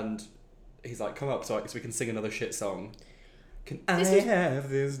 Yes. And he's like, come up so we can sing another shit song. Can This I was- have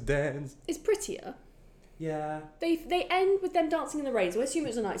this dance? It's prettier. Yeah. They end with them dancing in the rain, so I assume it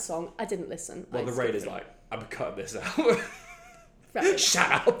was a nice song. I didn't listen. Well, I the rain skipped is it. like, I'm cutting this out. Right.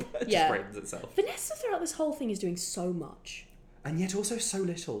 Shut up. It Yeah. just rains itself. Vanessa throughout this whole thing is doing so much. And yet also so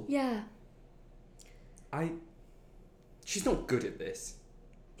little. Yeah. She's not good at this.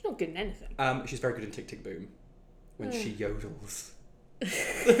 She's not good at anything. She's very good in Tick Tick Boom. When she yodels.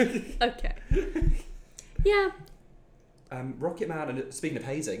 Okay. Yeah. Rocket Man, and speaking of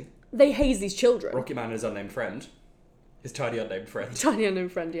hazing, They haze these children. Rocket Man and his unnamed friend, his tiny unnamed friend. Tiny unknown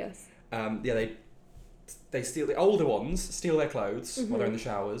friend, yes. They steal, the older ones steal their clothes while they're in the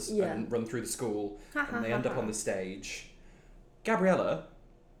showers Yeah. and run through the school, Ha, ha, and they ha, end up ha. on the stage. Gabriella,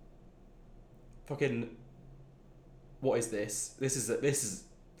 fucking, what is this? This is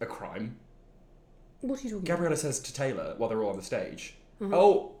a crime. What are you talking Gabriella says to Taylor while they're all on the stage,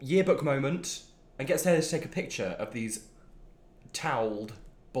 "Oh, yearbook moment," and gets Taylor to take a picture of these toweled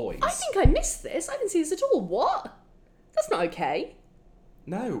boys. about? I think I missed this. I didn't see this at all. What? That's not okay.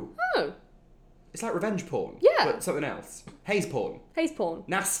 No, Oh. it's like revenge porn. Yeah. But something else. Haze porn. Haze porn.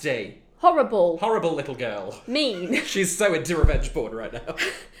 Nasty. Horrible. Horrible little girl. Mean. She's so into revenge porn right now.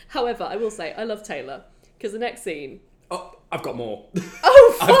 However, I will say, I love Taylor. Because the next scene... Oh, I've got more.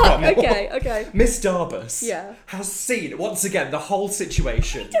 Oh, I've got fuck! more. Okay. Miss Darbus Yeah. has seen, once again, the whole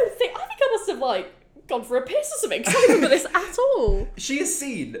situation. I think I must have, gone for a piss or something. 'Cause I don't remember this at all. She has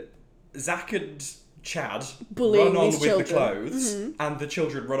seen Zach and Chad Bullying run on these with children. the clothes, and the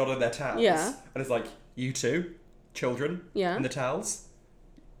children run on in their towels. Yeah. And it's like, you two, children, Yeah. in the towels,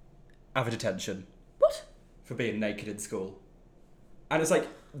 have a detention What? for being naked in school. And it's like,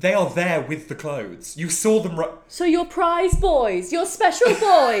 they are there with the clothes. You saw them run... So your prize boys, your special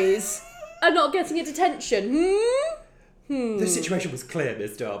boys, are not getting a detention, The situation was clear,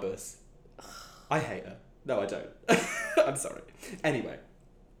 Miss Darbus. I hate her. No, I don't. I'm sorry. Anyway.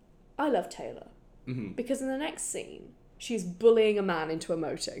 I love Taylor. Because in the next scene, she's bullying a man into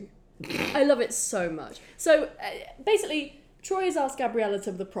emoting. I love it so much. So, basically, Troy has asked Gabriella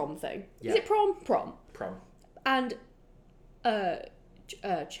to the prom thing. Yeah. Is it prom? Prom. Prom. And,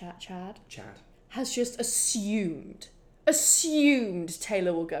 Chad has just assumed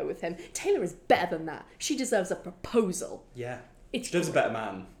Taylor will go with him. Taylor is better than that. She deserves a proposal. Yeah. It's She deserves a better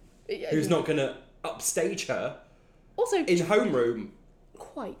man. Who's not going to upstage her also in homeroom.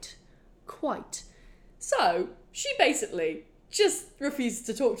 quite. So she basically just refuses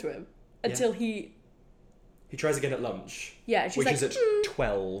to talk to him until he. He tries again at lunch. Yeah, she's which like, is at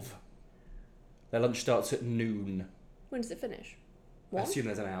 12. Their lunch starts at noon. When does it finish? I One? assume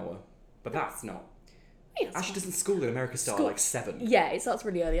there's an hour. But that's not. Yeah, that's Actually, fine. doesn't school in America start at like 7? Yeah, it starts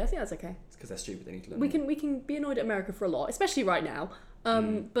really early. I think that's okay. It's because they're stupid. They need to learn. We can be annoyed at America for a lot, especially right now.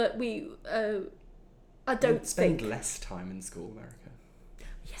 But I don't spend think. less time in school, America.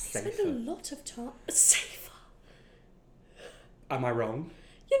 Yes, they spend safer. a lot of time. Safer. Am I wrong?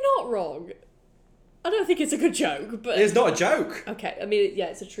 You're not wrong. I don't think it's a good joke, but It's not a joke. okay. I mean, yeah,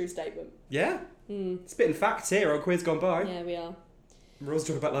 it's a true statement. Yeah. Spitting facts here on Quiz Gone By. Yeah, we are. We're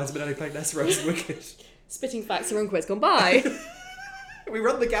also talking about Liza Minnelli playing Nessa Rose and Wicked. Spitting facts are on Quiz Gone By. We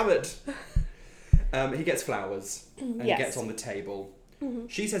run the gamut. He gets flowers and Yes. gets on the table.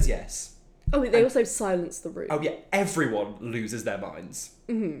 She says yes. Oh, they also silence the room. Oh yeah, everyone loses their minds.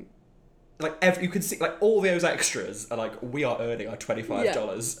 Like you can see, like all those extras are like, we are earning our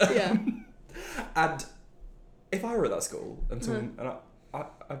 $25. Yeah. And if I were at that school and someone, and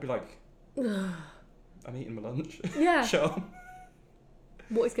I'd be like, I'm eating my lunch. Yeah. Sure.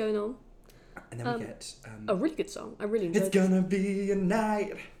 What is going on? And then we get A really good song. I really enjoyed It's gonna be a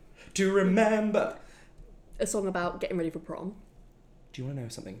night to remember. a song about getting ready for prom. Do you want to know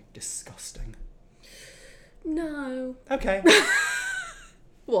something disgusting? No. Okay.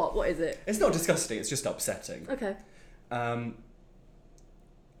 What? What is it? It's not disgusting, it's just upsetting. Okay.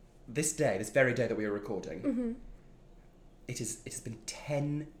 This very day that we are recording, it has been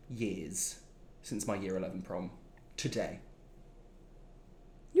 10 years since my year 11 prom. Today.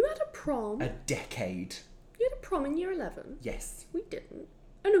 You had a prom? A decade. You had a prom in year 11? Yes. We didn't.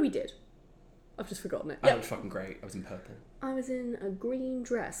 Oh, no, we did. I've just forgotten it. I looked fucking great. I was in purple. I was in a green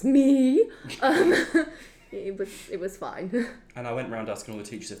dress. Me? It was fine. And I went round asking all the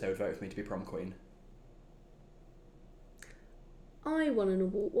teachers if they would vote for me to be prom queen. I won an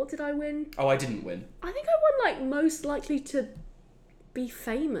award. What did I win? Oh, I didn't win. I think I won, most likely to be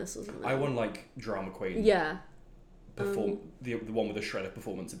famous or something. I won, drama queen. Yeah. The one with the shred of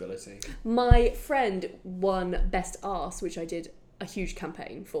performance ability. My friend won Best Arse, which I did a huge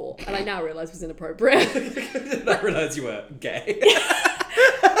campaign for, and I now realise was inappropriate. Did I realise you were gay?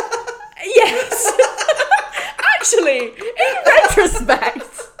 Yes! Actually, in retrospect.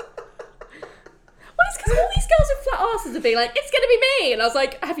 Well, it's because chances of being like, it's gonna be me, and I was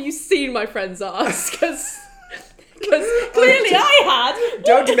like, have you seen my friend's ass? Because clearly I had.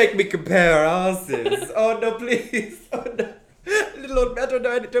 Don't make me compare asses. Oh no, please. Oh no. Little, I don't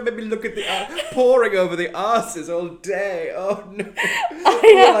know. Don't make me look at the poring over the asses all day. Oh no.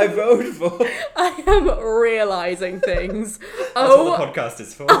 Who will I vote for? I am realising things. That's what the podcast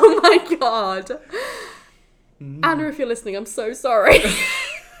is for. Oh my god. Anna, if you're listening, I'm so sorry.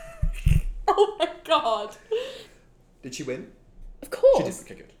 Oh my god. Did she win? Of course.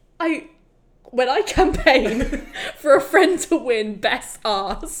 She did. Okay, good. When I campaign for a friend to win best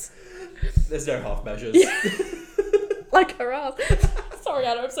arse, There's no half measures. like her ass. Sorry,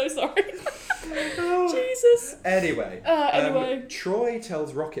 Anna, I'm so sorry. Jesus. Anyway. Anyway. Troy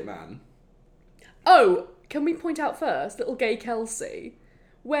tells Rocketman. Oh, can we point out first, little gay Kelsey,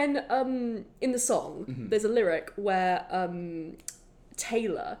 when in the song there's a lyric where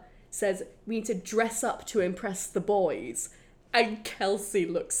Taylor says we need to dress up to impress the boys, and Kelsey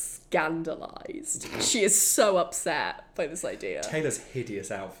looks scandalised. She is so upset by this idea. Taylor's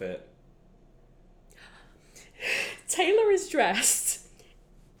hideous outfit. Taylor is dressed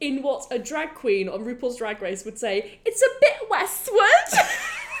in what a drag queen on RuPaul's Drag Race would say, it's a bit westward.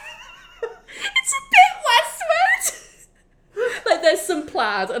 It's a bit westward. Like there's some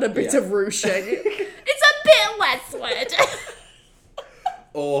plaid and a bit of ruching. It's a bit westward.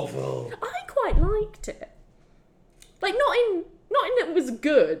 Awful. I quite liked it. Like not in that it was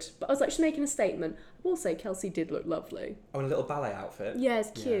good, but I was like, she's making a statement. I will say Kelsey did look lovely. Oh, in a little ballet outfit. Yeah,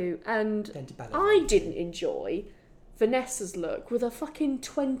 it's cute. And Dainty ballet. I didn't enjoy Vanessa's look with a fucking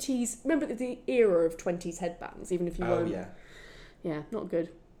 20s. Remember the era of 20s headbands, even if you Oh, weren't. yeah. Yeah, not good.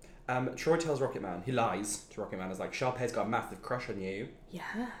 Troy tells Rocketman, he lies to Rocketman, is like, Sharpay's got a massive crush on you.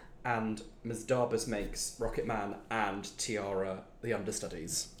 Yeah. And Ms. Darbus makes Rocketman and Tiara the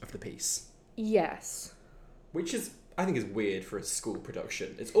understudies of the piece. Yes. Which is, I think, is weird for a school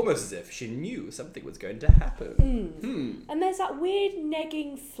production. It's almost as if she knew something was going to happen. And there's that weird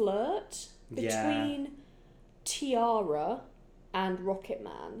negging flirt Yeah. between Tiara and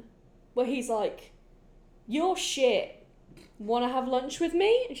Rocketman, where he's like, you're shit. Want to have lunch with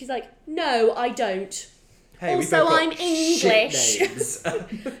me? And she's like, no, I don't. Hey, we've Also, both got I'm shit English. names.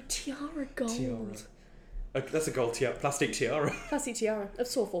 Tiara Gold. Tiara. That's a gold plastic tiara. Classy tiara of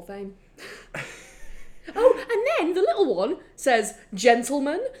Sawful fame. Oh, and then the little one says,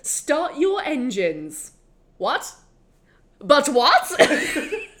 gentlemen, start your engines. What? But what?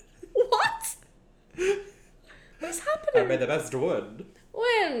 What? What's happening? I made the best one.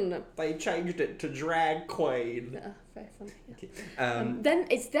 When? They changed it to drag queen. Very funny. Yeah. Okay. Then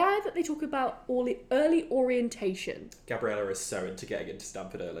it's there that they talk about early orientation. Gabriella is so into getting into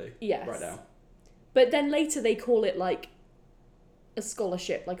Stanford early. Yes. Right now. But then later they call it like a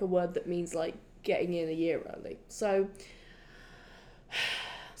scholarship, like a word that means like getting in a year early. So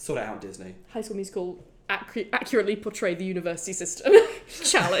Sort it out, Disney. High School Musical accurately portray the university system.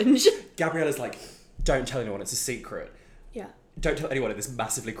 Challenge. Gabriella's like, don't tell anyone, it's a secret. Yeah. Don't tell anyone in this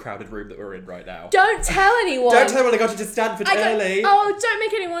massively crowded room that we're in right now. Don't tell anyone. Don't tell anyone I got into Stanford early. Don't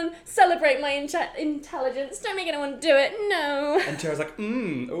make anyone celebrate my intelligence. Don't make anyone do it. No. And Tara's like,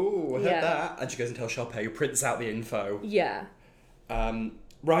 ooh, I heard Yeah. that. And she goes and tells Sharpay, who prints out the info. Yeah.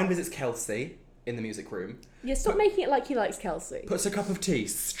 Ryan visits Kelsey in the music room, Yeah, stop making it like he likes Kelsey. puts a cup of tea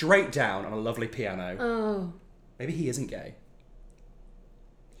straight down on a lovely piano. Oh, Maybe he isn't gay.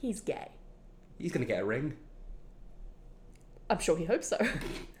 he's gay. He's going to get a ring. I'm sure he hopes so.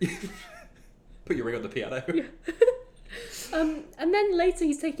 Put your ring on the piano. And then later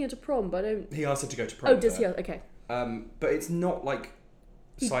he's taking her to prom, but I don't... He asked her to go to prom. Oh, does with he? her. Okay. But it's not like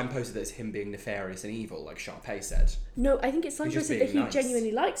signposted that it's him being nefarious and evil, like Sharpay said. No, I think it's He's just signposted that he being nice.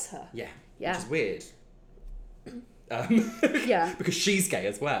 genuinely likes her. Yeah. Yeah. Which is weird. Yeah. Because she's gay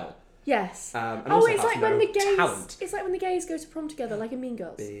as well. Yes. And Oh, also it's has like when no the gays... talent. It's like when the gays go to prom together, like in Mean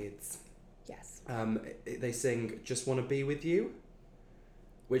Girls. Beards. Yes. They sing "Just Want to Be With You,"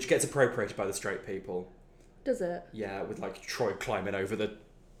 which gets appropriated by the straight people. Does it? Yeah, with like Troy climbing over the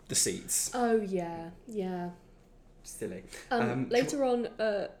seats. Oh, yeah. Yeah. Silly. Later on...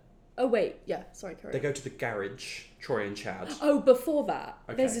 oh, wait. Yeah, sorry, carry They on. go to the garage, Troy and Chad. Oh, before that,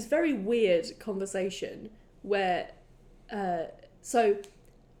 Okay. there's this very weird conversation where... So...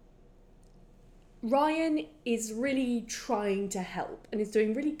 Ryan is really trying to help and is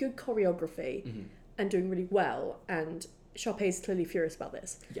doing really good choreography and doing really well, and Sharpay is clearly furious about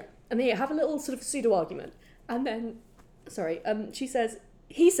this. Yeah. And they have a little sort of pseudo argument, and then, he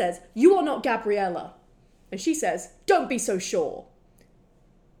says, "You are not Gabriella," and she says, "Don't be so sure."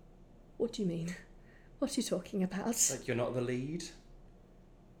 What do you mean? What are you talking about? Like, you're not the lead?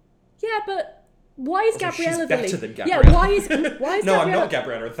 Yeah, but Why is Also, Gabriella she's the better lead? than Yeah, Gabriella. why is No, Gabriella... I'm not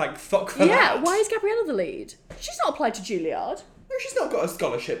Gabriella. Thank fuck for Yeah, that. why is Gabriella the lead? She's not applied to Juilliard. No, she's not got a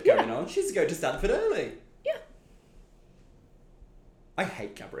scholarship going on. She's going to Stanford early. Yeah. I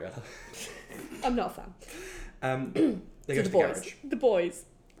hate Gabriella. I'm not a fan. They So go to the the boys. garage. The boys.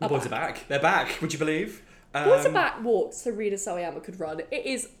 The boys are back. They're back. Would you believe? Boys are back walked so Rina Sawayama could run. It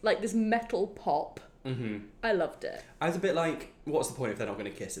is like this metal pop. Mm-hmm. I loved it. I was a bit like, what's the point if they're not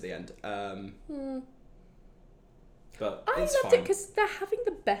going to kiss at the end? But I it's loved fine. it because they're having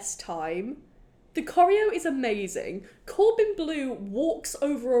the best time. The choreo is amazing. Corbin Bleu walks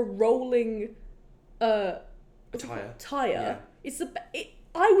over a rolling Tire. Yeah. It's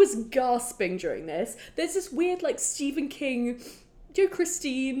I was gasping during this. There's this weird like Stephen King, Joe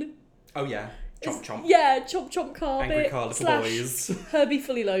Christine. Oh yeah. Chomp chomp. Yeah, chomp chomp carpet. Angry car little slash boys. Herbie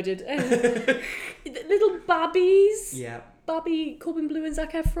Fully Loaded. Little babbies. Yeah. Barbie, Corbin Bleu and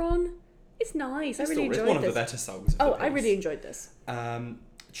Zac Efron. It's nice. I really It's enjoyed one of this. the better songs. Oh, I really enjoyed this.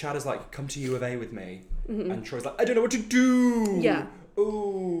 Chad is like, come to U of A with me. And Troy's like, I don't know what to do. Yeah.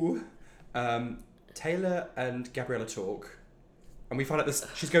 Ooh. Taylor and Gabriella talk. And we find out this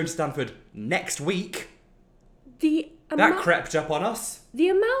she's going to Stanford next week. The That crept up on us.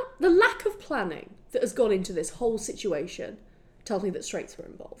 the lack of planning that has gone into this whole situation tells me that straights were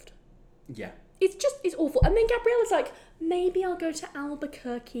involved. Yeah. It's awful. And then Gabriella's like, maybe I'll go to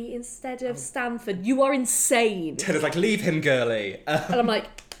Albuquerque instead of Stanford. You are insane. Taylor's like, leave him, girly. And I'm like,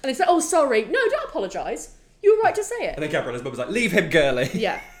 and they say, oh, sorry. No, don't apologise. You were right to say it. And then Gabriella's mum was like, leave him, girly.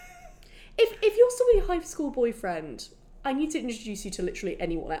 Yeah. If you're still with your high school boyfriend, I need to introduce you to literally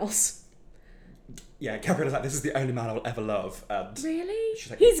anyone else. Yeah, Gabriella's like, this is the only man I'll ever love. And Really?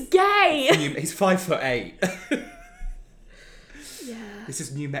 she's like, He's gay! he's 5'8". Yeah. This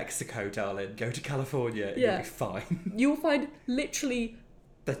is New Mexico, darling. Go to California and Yeah. you'll be fine. You'll find literally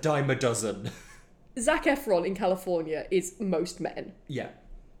The dime a dozen. Zac Efron in California is most men. Yeah.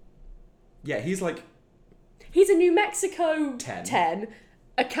 Yeah, he's like, He's a New Mexico 10.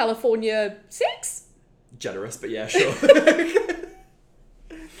 A California 6? generous, but yeah, sure.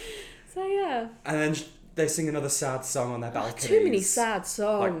 So yeah. And then they sing another sad song on their balconies. Too many sad Like the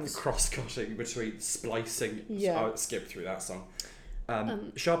songs. cross-cutting between splicing. Yeah. I would skip through that song.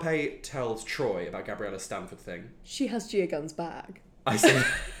 Sharpay tells Troy about Gabriella's Stanford thing. She has Gia Gunn's bag. I say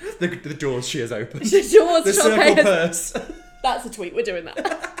the doors she has opened. The doors The Sharpay circle has... purse. That's a tweet, we're doing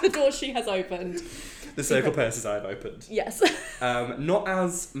that. The door she has opened. The circle purses I have opened. Yes. Not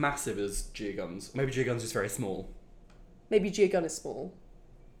as massive as Gia Gunn's. Maybe Gia Gunn's just very small. Maybe Gia Gunn is small.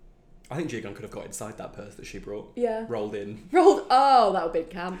 I think Gia Gunn could have got inside that purse that she brought. Yeah. Rolled in. Rolled. Oh, that would be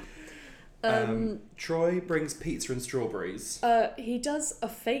camp. Troy brings pizza and strawberries. He does a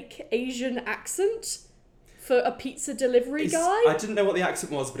fake Asian accent for a pizza delivery guy. I didn't know what the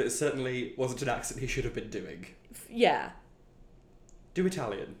accent was, but it certainly wasn't an accent he should have been doing. Yeah. Do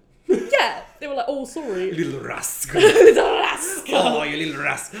Italian. Yeah. They were like, oh, sorry. You little rascal. The rascal. Oh, you little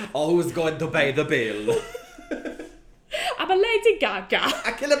rascal. Oh, who's going to pay the bill? I'm a Lady Gaga.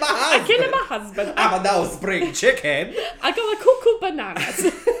 I kill my I husband. kill my husband. I'm a no spring chicken. I got a cuckoo bananas.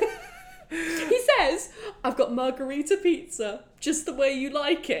 He says, I've got margarita pizza, just the way you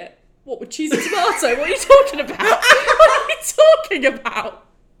like it. What, with cheese and tomato? What are you talking about? What are you talking about?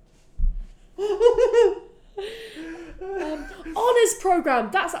 Honours programme.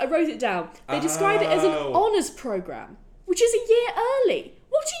 I wrote it down. They describe it as an Oh. honours programme, which is a year early.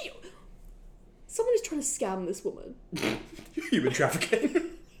 What are you... Someone is trying to scam this woman. Human trafficking.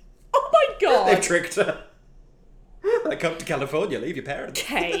 Oh my God. They've tricked her. Like, come to California, leave your parents.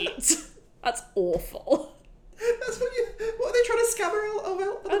 Kate. That's awful. That's what are they trying to scam her out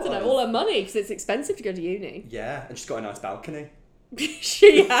of? I don't know, all her money, because it's expensive to go to uni. Yeah, and she's got a nice balcony.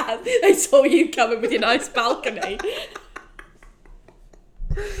 She has. They saw you coming with your nice balcony.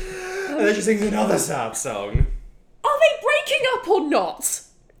 And then she sings another sad song. Are they breaking up or not?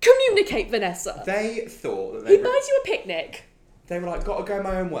 Communicate, Vanessa. They thought that He buys you a picnic. they were like, gotta go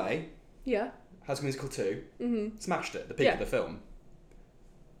my own way. Yeah. High School Musical 2. Smashed it, the peak Yeah. of the film.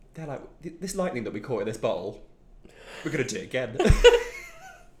 They're like, this lightning that we caught in this bottle, we're gonna do it again.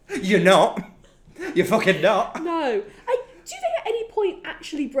 You're not. You're fucking not. No. Do they at any point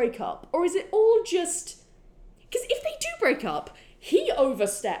actually break up? Or is it all just... Because if they do break up, he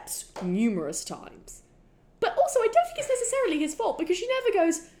oversteps numerous times. But also, I don't think it's necessarily his fault, because she never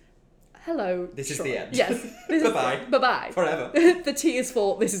goes, hello, This is Troy." the end. Yes. This is- Bye-bye. Bye-bye. Forever. The tea is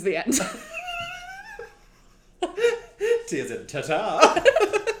full, this is the end. Tears in ta-ta.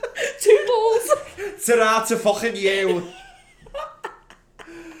 Toodles! Ta-ra to fucking you.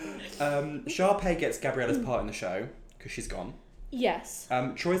 Sharpay gets Gabriella's part in the show, because she's gone. Yes.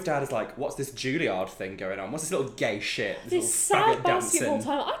 Troy's dad is like, what's this Juilliard thing going on? What's this little gay shit? This little sad faggot basketball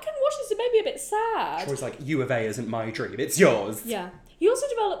dancing? time. I can watch this, it made me a bit sad. Troy's like, U of A isn't my dream, it's yours. Yeah. He also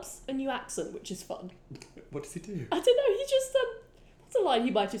develops a new accent, which is fun. What does he do? I don't know, he just, what's a line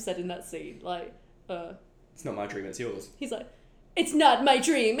he might have said in that scene? Like, It's not my dream, it's yours. he's like, it's not my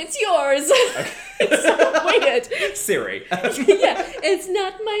dream, it's yours. It's so weird. Siri. Yeah, it's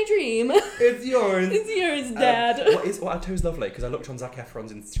not my dream. It's yours. It's yours, Dad. What I tell you is lovely, because I looked on Zac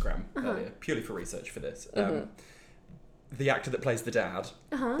Efron's Instagram earlier, purely for research for this. The actor that plays the dad,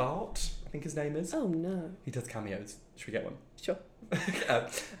 Bart, I think his name is. Oh no. He does cameos. Should we get one? Sure.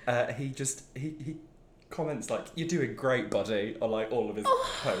 He comments like, "You're doing great, buddy," on like all of his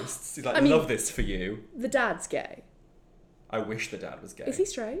posts. He's like, I mean- "Love this for you." The dad's gay. I wish the dad was gay. Is he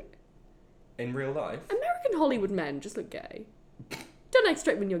straight? In real life? American Hollywood men just look gay. Don't act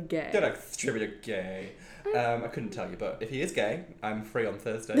straight when you're gay. Don't distribute you're gay. I couldn't tell you, but if he is gay, I'm free on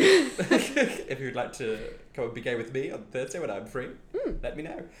Thursday. If you'd like to come and be gay with me on Thursday when I'm free, let me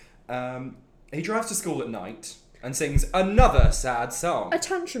know. He drives to school at night and sings another sad song. A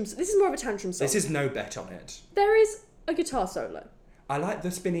tantrum. This is more of a tantrum song. This is no bet on it. There is a guitar solo. I like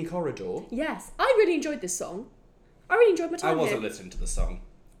the spinny corridor. Yes, I really enjoyed this song. I really enjoyed my time I wasn't here. listening to the song.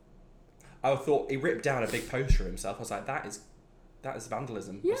 I thought he ripped down a big poster of himself. I was like, that is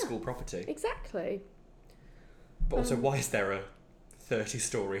vandalism Yeah. of school property. Exactly. But also, why is there a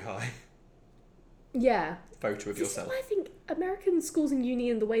 30-story high Yeah. photo of This is yourself? why I think American schools and uni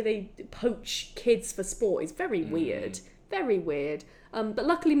and the way they poach kids for sport is very weird. Very weird. But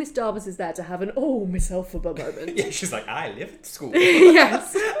luckily Miss Darbus is there to have an Miss Elphaba moment. Yeah, she's like, I live at school.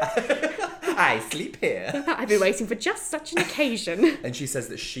 Yes. I sleep here. I've been waiting for just such an occasion. And she says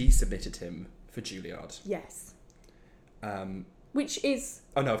that she submitted him for Juilliard. Yes. Um, Which is...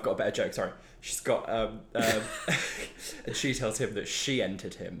 oh no, I've got a better joke, sorry. She's got, and she tells him that she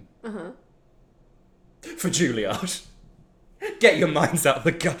entered him for Juilliard. Get your minds out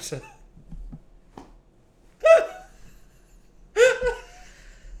the gutter.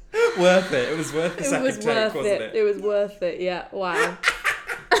 Worth it. It was worth the second take, wasn't it? It was worth it, yeah. Wow.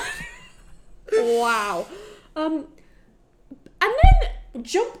 Wow. And then,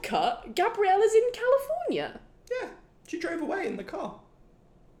 jump cut, Gabriella's in California. Yeah, she drove away in the car.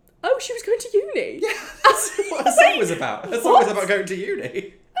 Oh, she was going to uni? Yeah, that's what her song was about. Her song was about going to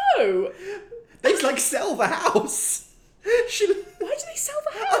uni. Oh. They like sell the house. She... Why do they sell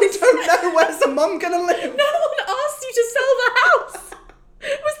the house? I don't know. Where's the mum gonna live? No one asked you to sell the house.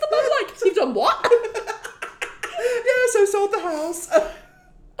 Was the mum like, you've done what? Yeah, so sold the house.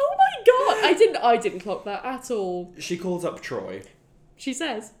 Oh my god, I didn't clock that at all. She calls up Troy. She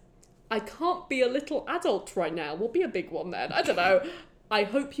says, I can't be a little adult right now. We'll be a big one then. I don't know. I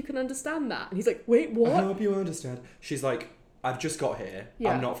hope you can understand that. And he's like, wait, I what? hope you understand. She's like, I've just got here.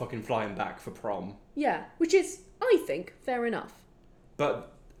 Yeah. I'm not fucking flying back for prom. Yeah, which is, I think, fair enough.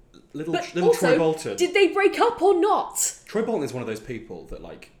 But little But Troy also, Bolton. did they break up or not? Troy Bolton is one of those people that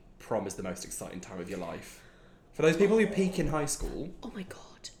like prom is the most exciting time of your life. For those people who peak in high school. Oh my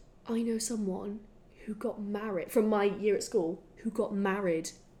god, I know someone who got married, from my year at school, who got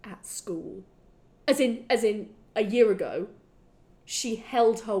married at school. As in a year ago, she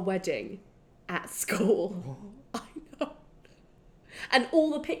held her wedding at school. I know. And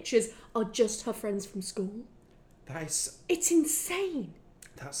all the pictures are just her friends from school. That is. It's insane.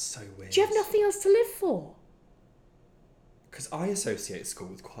 That's so weird. Do you have nothing else to live for? Because I associate school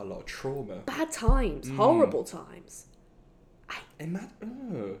with quite a lot of trauma. Bad times, horrible times.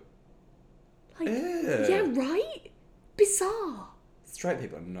 Ew. Yeah, right? Bizarre. Straight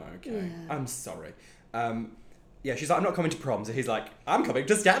people are no, okay. Yeah. I'm sorry. Yeah, she's like, I'm not coming to prom. So he's like, I'm coming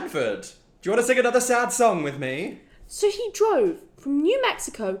to Stanford. Do you want to sing another sad song with me? So he drove from New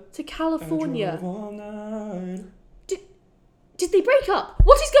Mexico to California. I drove all night. Did they break up?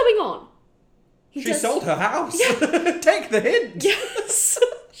 What is going on? She sold her house. Take the hint. Yes.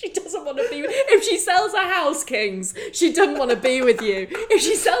 She doesn't want to be with... If she sells a house, Kings, she doesn't want to be with you. If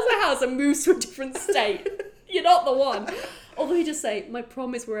she sells a house and moves to a different state, you're not the one. Although he just say, my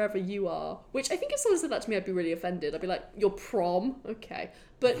prom is wherever you are. Which I think if someone said that to me, I'd be really offended. I'd be like, your prom? Okay.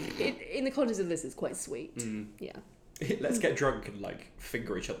 But in the context of this, it's quite sweet. Yeah. Let's get drunk and like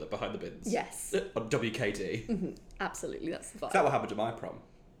finger each other behind the bins. Yes. On WKD. Absolutely, that's the vibe. Is that what happened to my prom?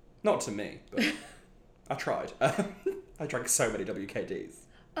 Not to me, but I tried. I drank so many WKDs.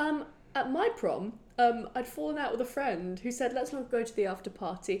 At my prom, I'd fallen out with a friend who said, let's not go to the after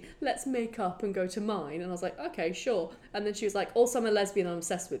party, let's make up and go to mine. And I was like, okay, sure. And then she was like, also I'm a lesbian, I'm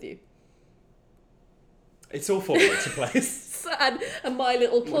obsessed with you. It's all falling into place. And my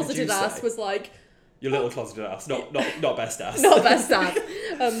little What did closeted you ass say? was like, Your little closeted ass, not best ass. not best ass,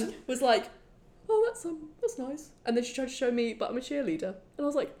 was like, oh, that's nice. And then she tried to show me, but I'm a cheerleader. And I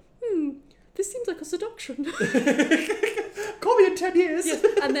was like, this seems like a seduction. Call me in 10 years. Yes.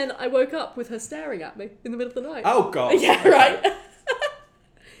 And then I woke up with her staring at me in the middle of the night. Oh, God. Yeah, Okay. right.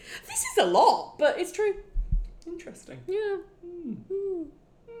 This is a lot, but it's true. Interesting. Yeah.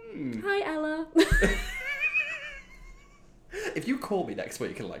 Hi, Ella. If you call me next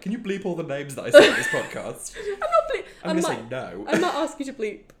week and like, can you bleep all the names that I say in this podcast? I'm going to say no. I might ask you to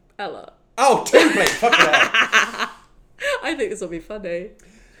bleep Ella. Oh, don't bleep. Fuck it off. I think this will be funny.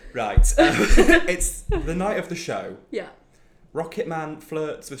 Right. It's the night of the show. Yeah. Rocket Man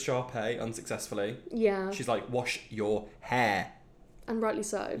flirts with Sharpay unsuccessfully. Yeah. She's like, wash your hair. And rightly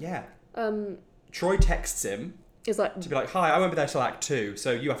so. Yeah. Troy texts him It's like, to be like, hi, I won't be there till Act 2,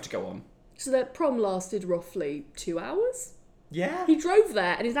 so you have to go on. so their prom lasted roughly 2 hours? Yeah. He drove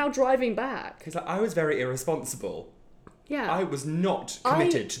there and is now driving back. He's like, I was very irresponsible. Yeah. I was not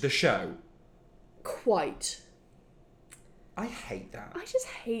committed to the show. Quite. I hate that. I just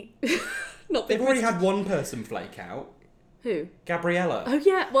hate not They've being already had one person flake out. Who? Gabriella. Oh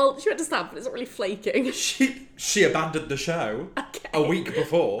yeah, well, she went to stab, but it's not really flaking. She abandoned the show Okay. a week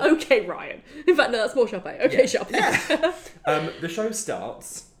before. Okay, Ryan. In fact, no, that's more Sharpay. Okay, Sharpay. Yeah. The show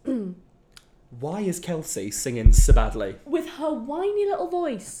starts. Why is Kelsey singing so badly? With her whiny little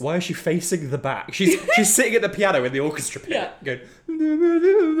voice. Why is she facing the back? She's sitting at the piano in the orchestra pit, Yeah. going.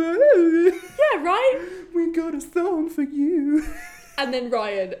 Yeah, right? We got a song for you. And then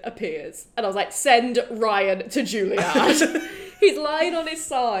Ryan appears. And I was like, send Ryan to Juilliard. He's lying on his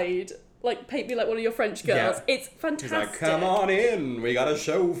side. Like, paint me like one of your French girls. Yeah. It's fantastic. He's like, come on in, we got a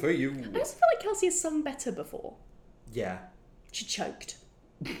show for you. I also feel like Kelsey has sung better before. Yeah. She choked.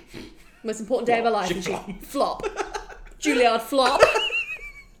 Most important day of her life. She and flopped. Flop. Juilliard flop.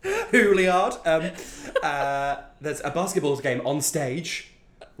 Juilliard. There's a basketball game on stage,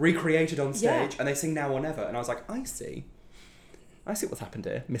 recreated on stage, Yeah. and they sing Now or Never. And I was like, I see what's happened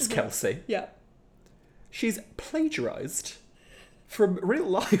here, Miss Kelsey. Yeah. She's plagiarised from real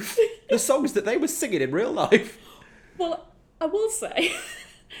life the songs that they were singing in real life. Well, I will say,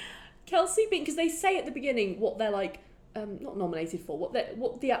 Kelsey, because they say at the beginning what they're like, not nominated for,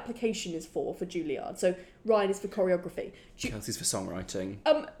 what the application is for Juilliard. So Ryan is for choreography. Kelsey's for songwriting.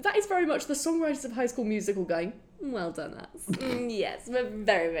 That is very much the songwriters of High School Musical going, well done us. Yes, we're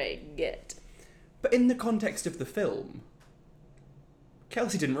very, very good. But in the context of the film,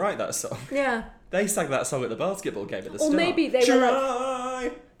 Kelsey didn't write that song. Yeah. They sang that song at the basketball game at the Or start. maybe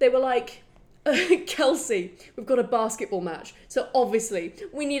they were like, Kelsey, we've got a basketball match, so obviously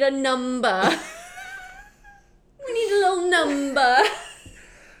we need a number. We need a little number.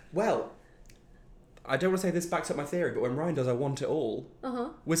 Well, I don't want to say this backs up my theory, but when Ryan does I Want It All,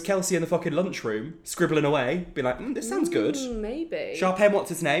 was Kelsey in the fucking lunchroom, scribbling away, being like, this sounds good. Maybe. Sharpay, what's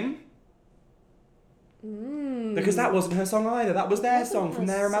his name? Because that wasn't her song either. That was their wasn't song from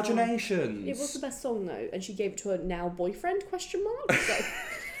her their song. imaginations. It was the best song though, and she gave it to her now boyfriend ? So.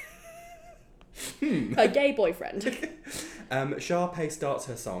 Her gay boyfriend. Sharpay starts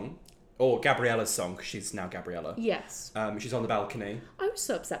her song, or Gabriella's song, because she's now Gabriella. Yes. She's on the balcony. I was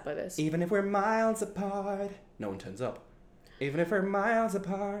so upset by this. Even if we're miles apart, no one turns up. Even if we're miles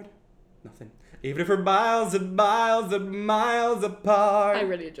apart, nothing. Even if we're miles and miles and miles apart. I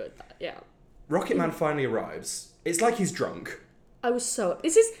really enjoyed that. Yeah. Rocket Man finally arrives. It's like he's drunk. I was so...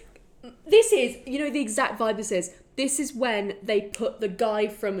 This is, you know, the exact vibe this is. This is when they put the guy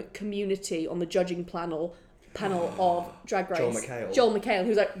from Community on the judging panel of Drag Race. Joel McHale,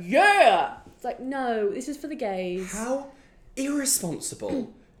 who's like, yeah! It's like, no, this is for the gays. How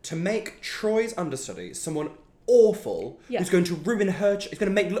irresponsible to make Troy's understudy someone awful who's going to ruin her... It's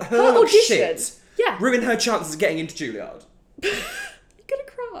going to make her look audition. shit. Yeah. Ruin her chances of getting into Juilliard. You're gonna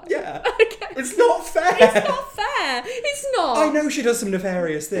cry. Yeah. Okay. It's not fair. It's not fair. It's not. I know she does some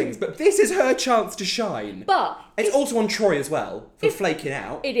nefarious things, but this is her chance to shine. But... It's also on Troy as well, for flaking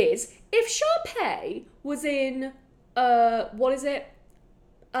out. It is. If Sharpay was in, what is it?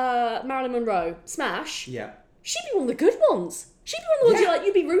 Marilyn Monroe, Smash, Yeah. she'd be one of the good ones. She'd be one of the ones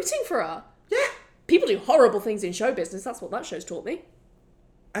you'd be rooting for her. Yeah. People do horrible things in show business. That's what that show's taught me.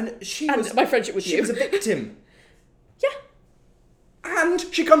 And she And was... my friendship with She you. was a victim. Yeah. And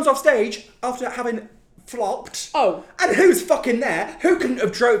she comes off stage after having flopped. Oh. And who's fucking there? Who couldn't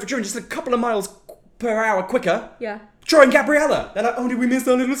have driven just a couple of miles per hour quicker? Yeah. Troy and Gabriella. They're like, oh, did we miss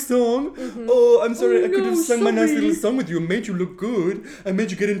our little song? Oh, I'm sorry, Oh, I could have no, sung my nice sorry. little song with you and made you look good. I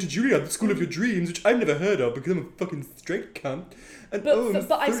made you get into Juilliard, the school of your dreams, which I've never heard of because I'm a fucking straight cunt. And But I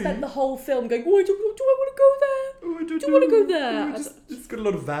sorry. spent the whole film going, oh, do I want to go there? Oh, I don't Do you wanna know. go there? Oh, it's got a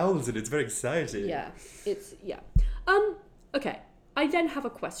lot of vowels in it. It's very exciting. Yeah, yeah. Okay, I then have a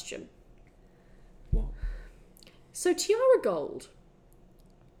question. What? So Tiara Gold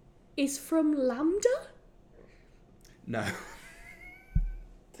is from Lambda? No.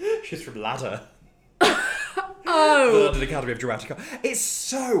 She's from Ladder. Oh. The London Academy of Dramatic Art. It's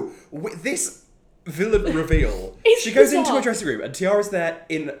so... This villain reveal. It's she goes into bizarre. a dressing room and Tiara's there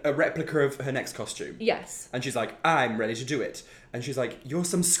in a replica of her next costume. Yes. And she's like, I'm ready to do it. And she's like, you're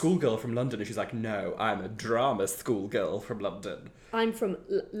some schoolgirl from London. And she's like, no, I'm a drama schoolgirl from London. I'm from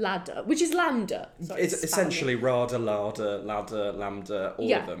Ladder, which is Lambda. Sorry, It's Spanish. essentially Rada, Ladder, Lambda, all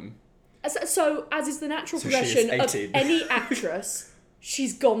Yeah. of them. So, as is the natural So she is progression of 18. any actress,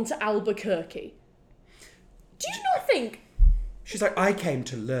 she's gone to Albuquerque. Do you not think... She's like, I came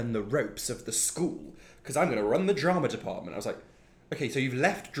to learn the ropes of the school because I'm going to run the drama department. I was like, okay, so you've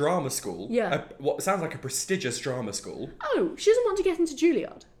left drama school. Yeah. What sounds like a prestigious drama school. Oh, she doesn't want to get into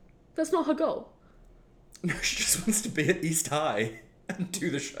Juilliard. That's not her goal. No, she just wants to be at East High and do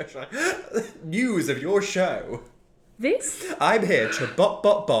the show. She's like, news of your show. This I'm here to bop,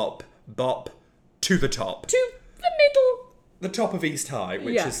 bop, bop, bop to the top. to the middle. The top of East High,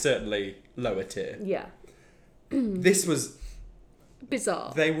 which Yeah. is certainly lower tier. Yeah. This was...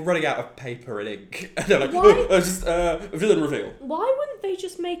 Bizarre. They were running out of paper and ink. And they're like, Why? oh, just villain reveal. Why wouldn't they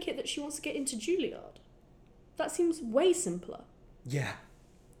just make it that she wants to get into Juilliard? That seems way simpler. Yeah.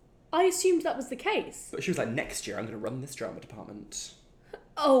 I assumed that was the case. But she was like, next year I'm going to run this drama department.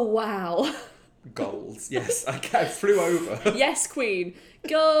 Oh, wow. Goals. Yes, I flew over. Yes, queen.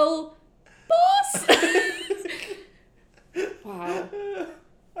 Girl. Boss. Wow.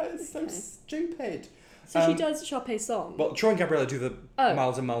 That's so stupid. So she does Sharpay's song. Well, Troy and Gabriella do the Oh.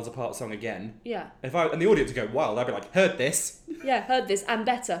 Miles and Miles Apart song again. Yeah. And the audience would go wild, I'd be like, heard this. Yeah, heard this and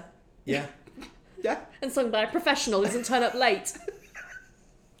better. Yeah. Yeah. And sung by a professional who doesn't turn up late.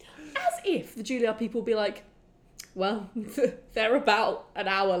 As if the Juilliard people would be like, well, they're about an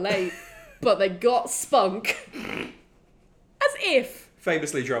hour late, but they got spunk. As if.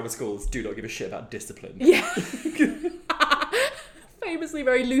 Famously, drama schools do not give a shit about discipline. Yeah. Famously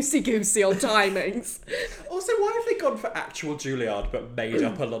very loosey-goosey on timings. Also, why have they gone for actual Juilliard but made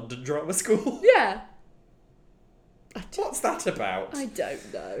up a London drama school? Yeah. What's that about? I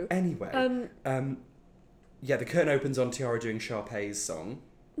don't know. Anyway, yeah, the curtain opens on Tiara doing Sharpay's song.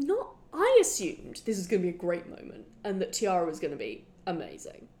 I assumed this was going to be a great moment and that Tiara was going to be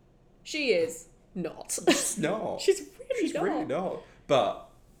amazing. She is not. It's not. She's She's really not. But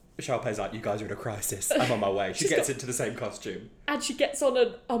Sharpay's like, you guys are in a crisis. I'm on my way. She She's gets got- into the same costume. And she gets on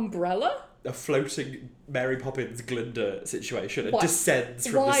an umbrella. A floating Mary Poppins Glinda situation and Why- descends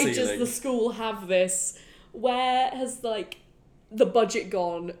from the Why ceiling. does the school have this? Where has, the budget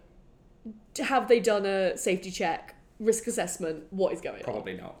gone? Have they done a safety check? Risk assessment? What is going on?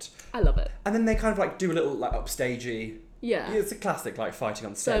 Probably not. I love it. And then they kind of do a little upstagey. Yeah. It's a classic fighting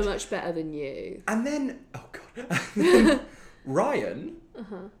on So stage. much better than you. And then, oh god, and then Ryan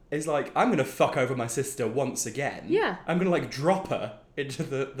is like, I'm gonna fuck over my sister once again. Yeah. I'm gonna drop her into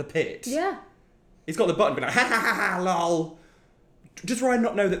the pit. Yeah. He's got the button, being like, ha ha ha ha, lol. Does Ryan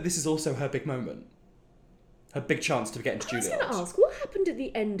not know that this is also her big moment? Her big chance to get into I was going to Juilliard? ask, what happened at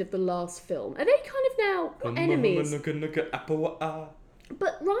the end of the last film? Are they kind of now not enemies?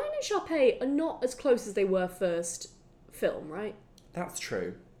 But Ryan and Sharpay are not as close as they were first film, right? That's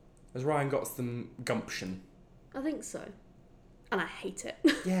true. Has Ryan got some gumption? I think so. And I hate it.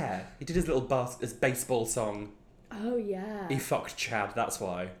 Yeah, he did his little his baseball song. Oh, yeah. He fucked Chad, that's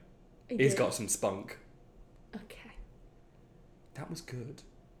why. He He's did. got some spunk. Okay. That was good.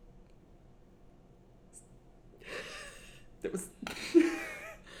 It was...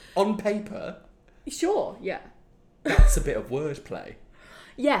 On paper, Sure, yeah. that's a bit of wordplay.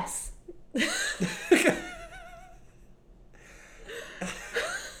 Yes.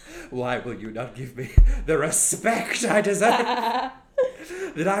 Why will you not give me the respect I deserve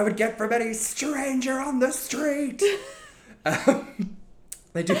that I would get from any stranger on the street?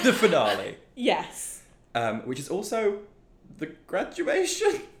 They do the finale, Yes. which is also the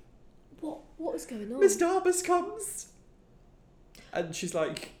graduation. What was going on? Miss Darbus comes, and she's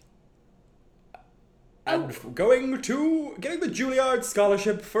like, and getting the Juilliard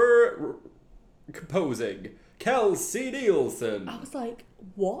Scholarship for composing, Kelsey Nielsen. I was like,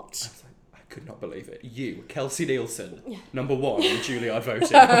 what? I was like, I could not believe it. You, Kelsey Nielsen, number one in the Juilliard voting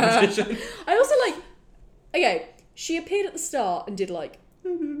competition. I also okay, She appeared at the start and did like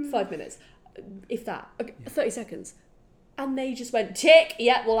 5 minutes, if that, okay, 30 seconds. And they just went, tick,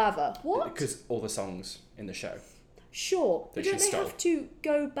 yeah, we'll have her. What? Because all the songs in the show. Sure, but That don't she they stole. have to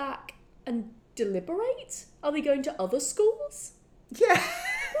go back and deliberate? Are they going to other schools? Yeah.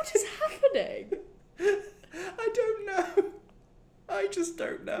 What is happening? I don't know. I just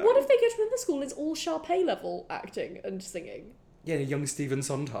don't know. What if they go to another school and it's all Sharpay level acting and singing? Yeah, young Stephen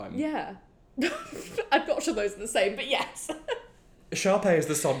Sondheim. Yeah. I'm not sure those are the same, but yes. Sharpay is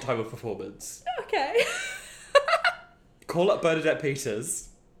the Sondheim of performance. Okay. Call up Bernadette Peters.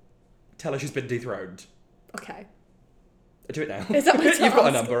 Tell her she's been dethroned. Okay. Do it now. Is that my You've got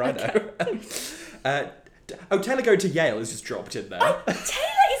a task? number, I know. Taylor going to Yale is just dropped in there. Taylor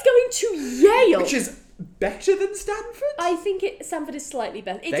is going to Yale. Which is better than Stanford? I think Stanford is slightly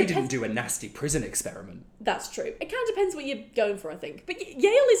better. It They depends. didn't do a nasty prison experiment. That's true. It kind of depends what you're going for, I think. But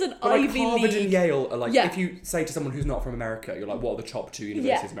Yale is an But like Ivy Harvard League. and Yale are like, Yeah. if you say to someone who's not from America, you're like, what are the top two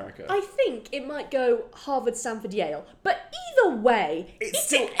universities in America? I think it might go Harvard, Stanford, Yale. But either way, It's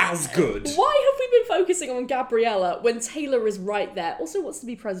still as good. Why have we been focusing on Gabriella when Taylor is right there? Also wants to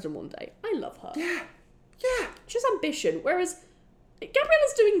be president one day. I love her. Yeah. Yeah. She has ambition, whereas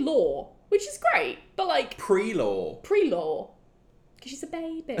Gabriella's doing law, which is great, but like Pre-law. pre-law. Because she's a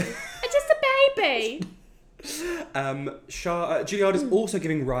baby. Just a baby. Juilliard is also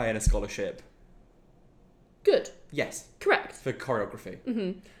giving Ryan a scholarship. Good. Yes. Correct. For choreography.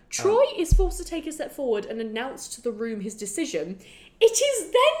 Troy is forced to take a step forward and announce to the room his decision. It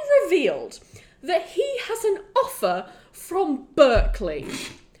is then revealed that he has an offer from Berkeley.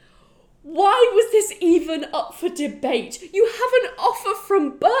 Why was this even up for debate? You have an offer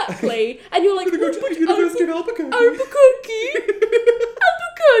from Berkeley, and you're like, I'm gonna go to the University of Albuquerque. Albuquerque.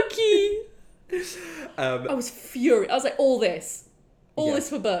 I was furious. I was like, all this Yeah.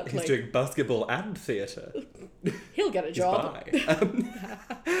 for Berkeley. He's doing basketball and theatre. He'll get a He's job. bi.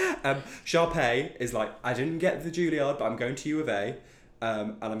 Sharpay is like, I didn't get the Juilliard, but I'm going to U of A,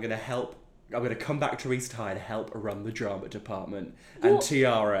 and I'm going to come back to East High and help run the drama department. And What?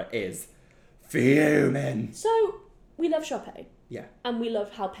 Tiara is fuming. So we love Sharpay. Yeah. And we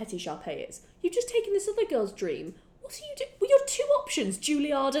love how petty Sharpay is. You've just taken this other girl's dream. What are you doing? Well, your two options,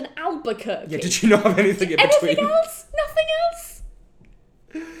 Juilliard and Albuquerque. Yeah, did you not have anything in Anything between? else? Nothing else?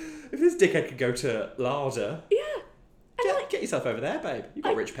 If this dickhead could go to Larder, Yeah. And get yourself over there, babe. You've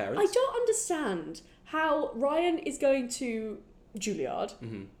got rich parents. I don't understand how Ryan is going to Juilliard,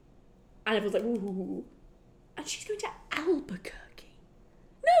 Mm-hmm. and everyone's like, ooh, and she's going to Albuquerque.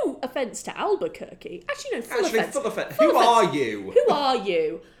 No offence to Albuquerque. Actually, no, full offence. Full offence. Full Who offence. are you? Who are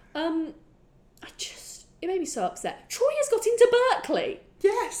you? It made me so upset. Troy has got into Berkeley.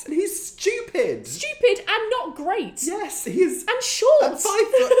 Yes, and he's stupid. Stupid and not great. Yes, he is. And short. And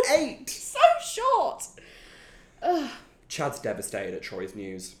 5'8". So short. Chad's devastated at Troy's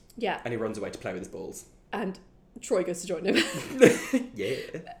news, Yeah. and he runs away to play with his balls. And Troy goes to join him. Yeah.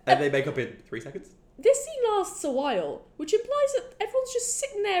 And they make up in 3 seconds. This scene lasts a while, which implies that everyone's just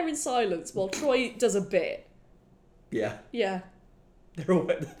sitting there in silence while Troy does a bit. Yeah. Yeah.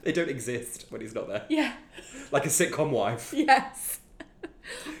 They don't exist when he's not there. Yeah. Like a sitcom wife. Yes.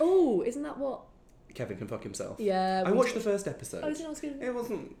 Oh, isn't that what? Kevin can fuck himself. Yeah. I watched the first episode. Oh, isn't that good? It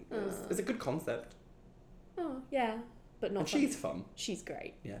wasn't. It's a good concept. Oh, yeah. But not And funny. she's fun. She's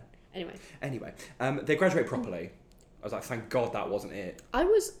great. Yeah. Anyway. They graduate properly. I was like, thank God that wasn't it. I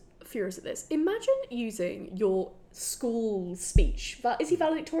was furious at this. Imagine using your school speech. Is he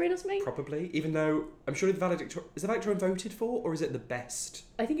valedictorian or something? Probably. Even though I'm sure the valedictorian voted for, or is it the best?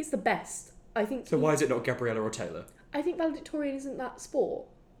 I think it's the best. I think. So why is it not Gabriella or Taylor? I think valedictorian isn't that sport.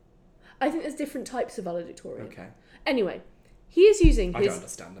 I think there's different types of valedictorian. Okay. Anyway, he is using I don't his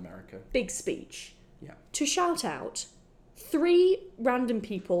understand America. big speech Yeah. to shout out 3 random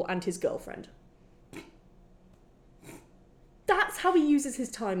people and his girlfriend. That's how he uses his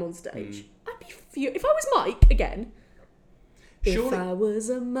time on stage. I'd be furious. If I was Mike, again. Surely- If I was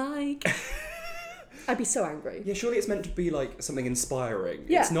a Mike. I'd be so angry. Yeah, surely it's meant to be like something inspiring.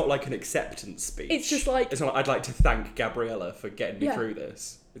 Yeah. It's not like an acceptance speech. It's just like- It's not like, I'd like to thank Gabriella for getting me Yeah. through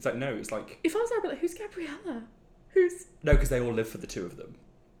this. It's like, no, it's like, If I was there, I'd be like, who's Gabriella? Who's... no, because they all live for the two of them.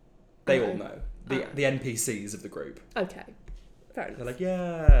 They Oh. all know. The NPCs of the group. Okay. Fair enough. They're like,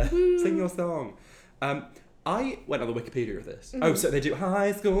 yeah, sing your song. I went on the Wikipedia of this. Oh, so they do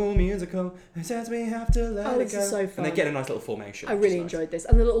High School Musical. It says we have to let Oh, it this go. is so And they fun. get a nice little formation. I which really is nice. enjoyed this.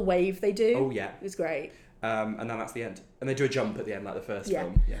 And the little wave they do. Oh, yeah. It was great. And then that's the end. And they do a jump at the end, like the first Yeah.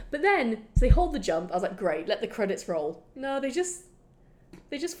 film. Yeah. But then, so they hold the jump. I was like, great, let the credits roll. No, they just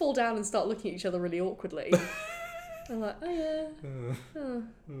fall down and start looking at each other really awkwardly. I'm like, oh yeah. Oh.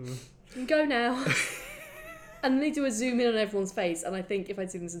 You can go now. And then they do a zoom in on everyone's face, and I think if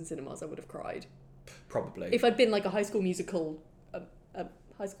I'd seen this in cinemas, I would have cried. Probably. If I'd been like a High School Musical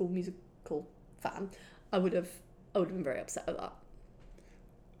fan, I would have been very upset at that.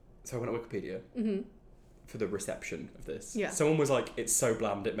 So I went on Wikipedia for the reception of this. Yeah. Someone was like, it's so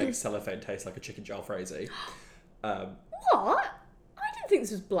bland it makes cellophane taste like a chicken jalfrezi. What? I didn't think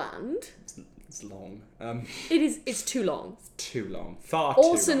this was bland. It's long. It's too long. Too long. Far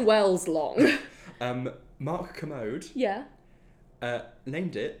Orson too long. Welles long. Mark Commode Yeah.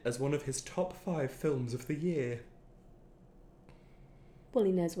 named it as one of his top 5 films of the year. Well,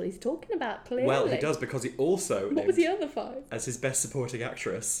 he knows what he's talking about, clearly. Well, he does, because he also What named was the other 5? as his best supporting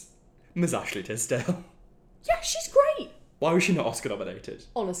actress Ms. Ashley Tisdale. Yeah, she's great. Why was she not Oscar nominated?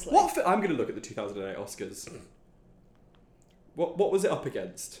 Honestly. I'm going to look at the 2008 Oscars. What was it up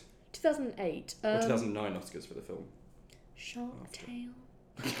against? 2008. Or 2009 Oscars for the film? Shark Tale.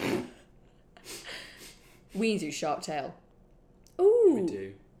 We do Shark Tale. Ooh. We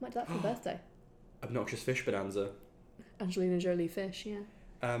do. Might do that for your birthday. Obnoxious Fish Bonanza. Angelina Jolie fish,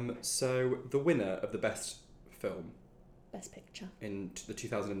 yeah. So the winner of the best film Best picture. in the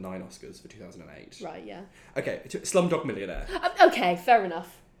 2009 Oscars for 2008. Right, yeah. Okay, Slumdog Millionaire. Okay, fair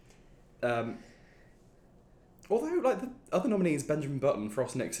enough. Although, like, the other nominees, Benjamin Button,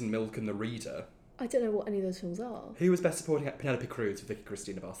 Frost Nixon, Milk and The Reader. I don't know what any of those films are. Who was best supporting Penelope Cruz for Vicky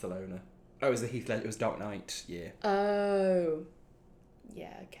Cristina Barcelona? Oh, it was the Heath Ledger. It was Dark Knight year. Oh.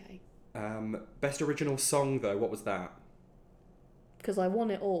 Yeah, okay. Best original song, though, what was that? Because I want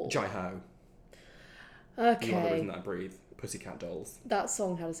it all. Jai Ho. Okay. You Are the Reason That I Breathe. Pussycat Dolls. That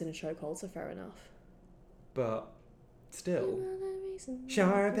song had us in a chokehold, so fair enough. But still. You are the reason.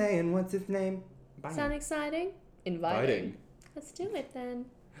 Sharpay and what's his name? Bang. Sound exciting? Inviting. Let's do it then.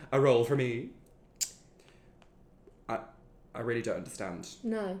 A role for me. I really don't understand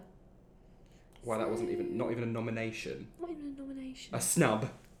No. why that wasn't not even a nomination. Not even a nomination. A snub.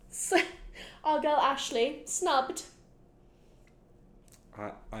 So, our girl Ashley, snubbed.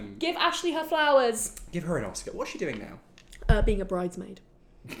 I'm Give Ashley her flowers. give her an Oscar. What's she doing now? Being a bridesmaid.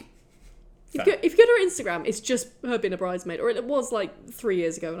 Fair. If you go to her Instagram, it's just her being a bridesmaid. Or it was like 3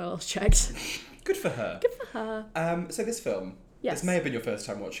 years ago when I last checked. Good for her. Good for her. So this film. Yes. This may have been your first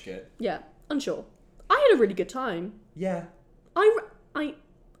time watching it. Yeah, unsure. I had a really good time. Yeah.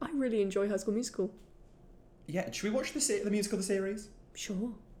 I really enjoy High School Musical. Yeah. Should we watch the musical, the series?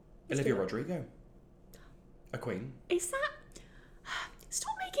 Sure. Olivia Rodrigo. A queen. Is that...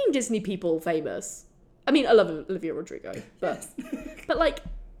 Stop making Disney people famous. I mean, I love Olivia Rodrigo, but but like,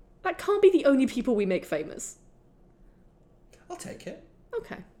 that can't be the only people we make famous. I'll take it.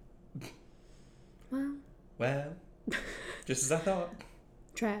 Okay. Well, Well, just as I thought.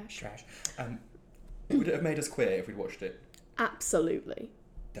 trash. Trash. Would it have made us queer if we'd watched it? Absolutely.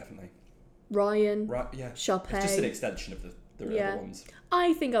 Definitely. Ryan. Right, yeah. Sharpay. It's just an extension of the Yeah. other ones.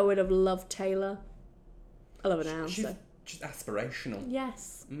 I think I would have loved Taylor. I love her now, She's so. just aspirational.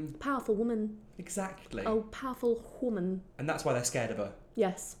 Yes. Powerful woman. Exactly. Oh, powerful woman. And that's why they're scared of her.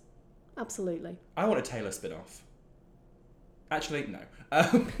 Yes. Absolutely. I want a Taylor spin-off. Actually, no.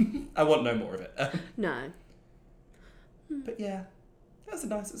 I want no more of it. No. But yeah, it's a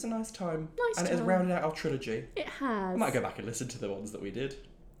nice time. Nice and it has time. rounded out our trilogy. It has. I might go back and listen to the ones that we did.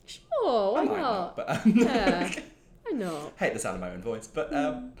 Sure, why I might not? but Yeah. Why not? hate the sound of my own voice. But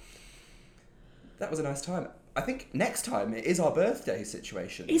that was a nice time. I think next time it is our birthday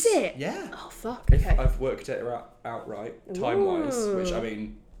situation. Is it? Yeah. Oh, fuck. If Okay. I've worked it out right, time-wise, Ooh. which, I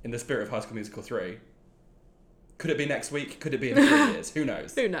mean, in the spirit of High School Musical 3, could it be next week? Could it be in 3 years? Who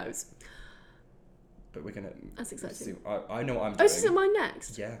knows? Who knows? But we're going to... That's exciting. I know what I'm Oh, doing. is it mine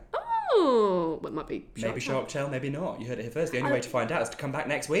next? Yeah. Oh, well, it might be Maybe Tale. Shark Tale, maybe not. You heard it here first. The only way to find out is to come back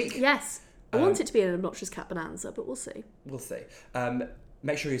next week. Yes. I want it to be an obnoxious cat bonanza, but we'll see. We'll see.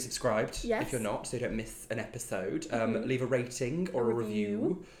 Make sure you're subscribed Yes. if you're not, so you don't miss an episode. Leave a rating or a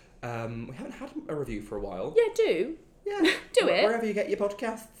review. We haven't had a review for a while. Yeah, do. Yeah. Do it. Wherever you get your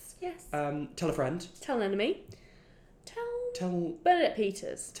podcasts. Yes. Tell a friend. Tell an enemy. Tell Bernadette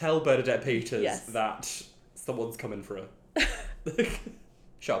Peters. Bernadette Peters Yes. that someone's coming for her.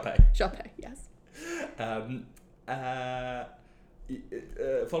 Sharpay. Sharpay, yes.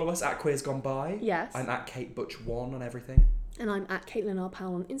 Follow us at Queers Gone By. Yes. I'm at Kate Butch 1 on everything. And I'm at Caitlin R.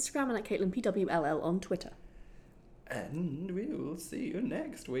 Powell on Instagram and at Caitlin PWLL on Twitter. And we will see you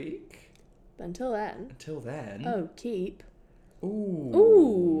next week. But until then, Until then. oh, keep. Ooh.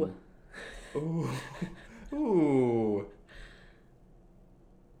 Ooh. Ooh. Ooh.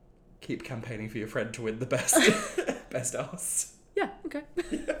 Keep campaigning for your friend to win the best best ass. Yeah, okay.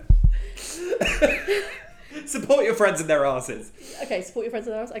 Support your friends in their asses. Okay, support your friends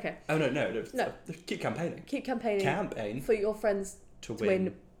in their arse. Okay. Oh, no. No. Keep campaigning. Keep campaigning Campaign for your friends to to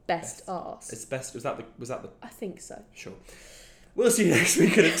win best arse. It's best. Was that the? I think so. Sure. We'll see you next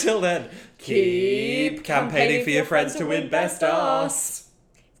week, and until then, keep campaigning for your friends to win best arse.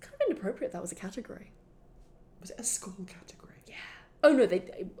 It's kind of inappropriate that was a category. Was it a school category? Yeah. Oh no,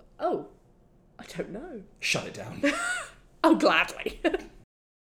 I don't know. Shut it down. Oh, gladly.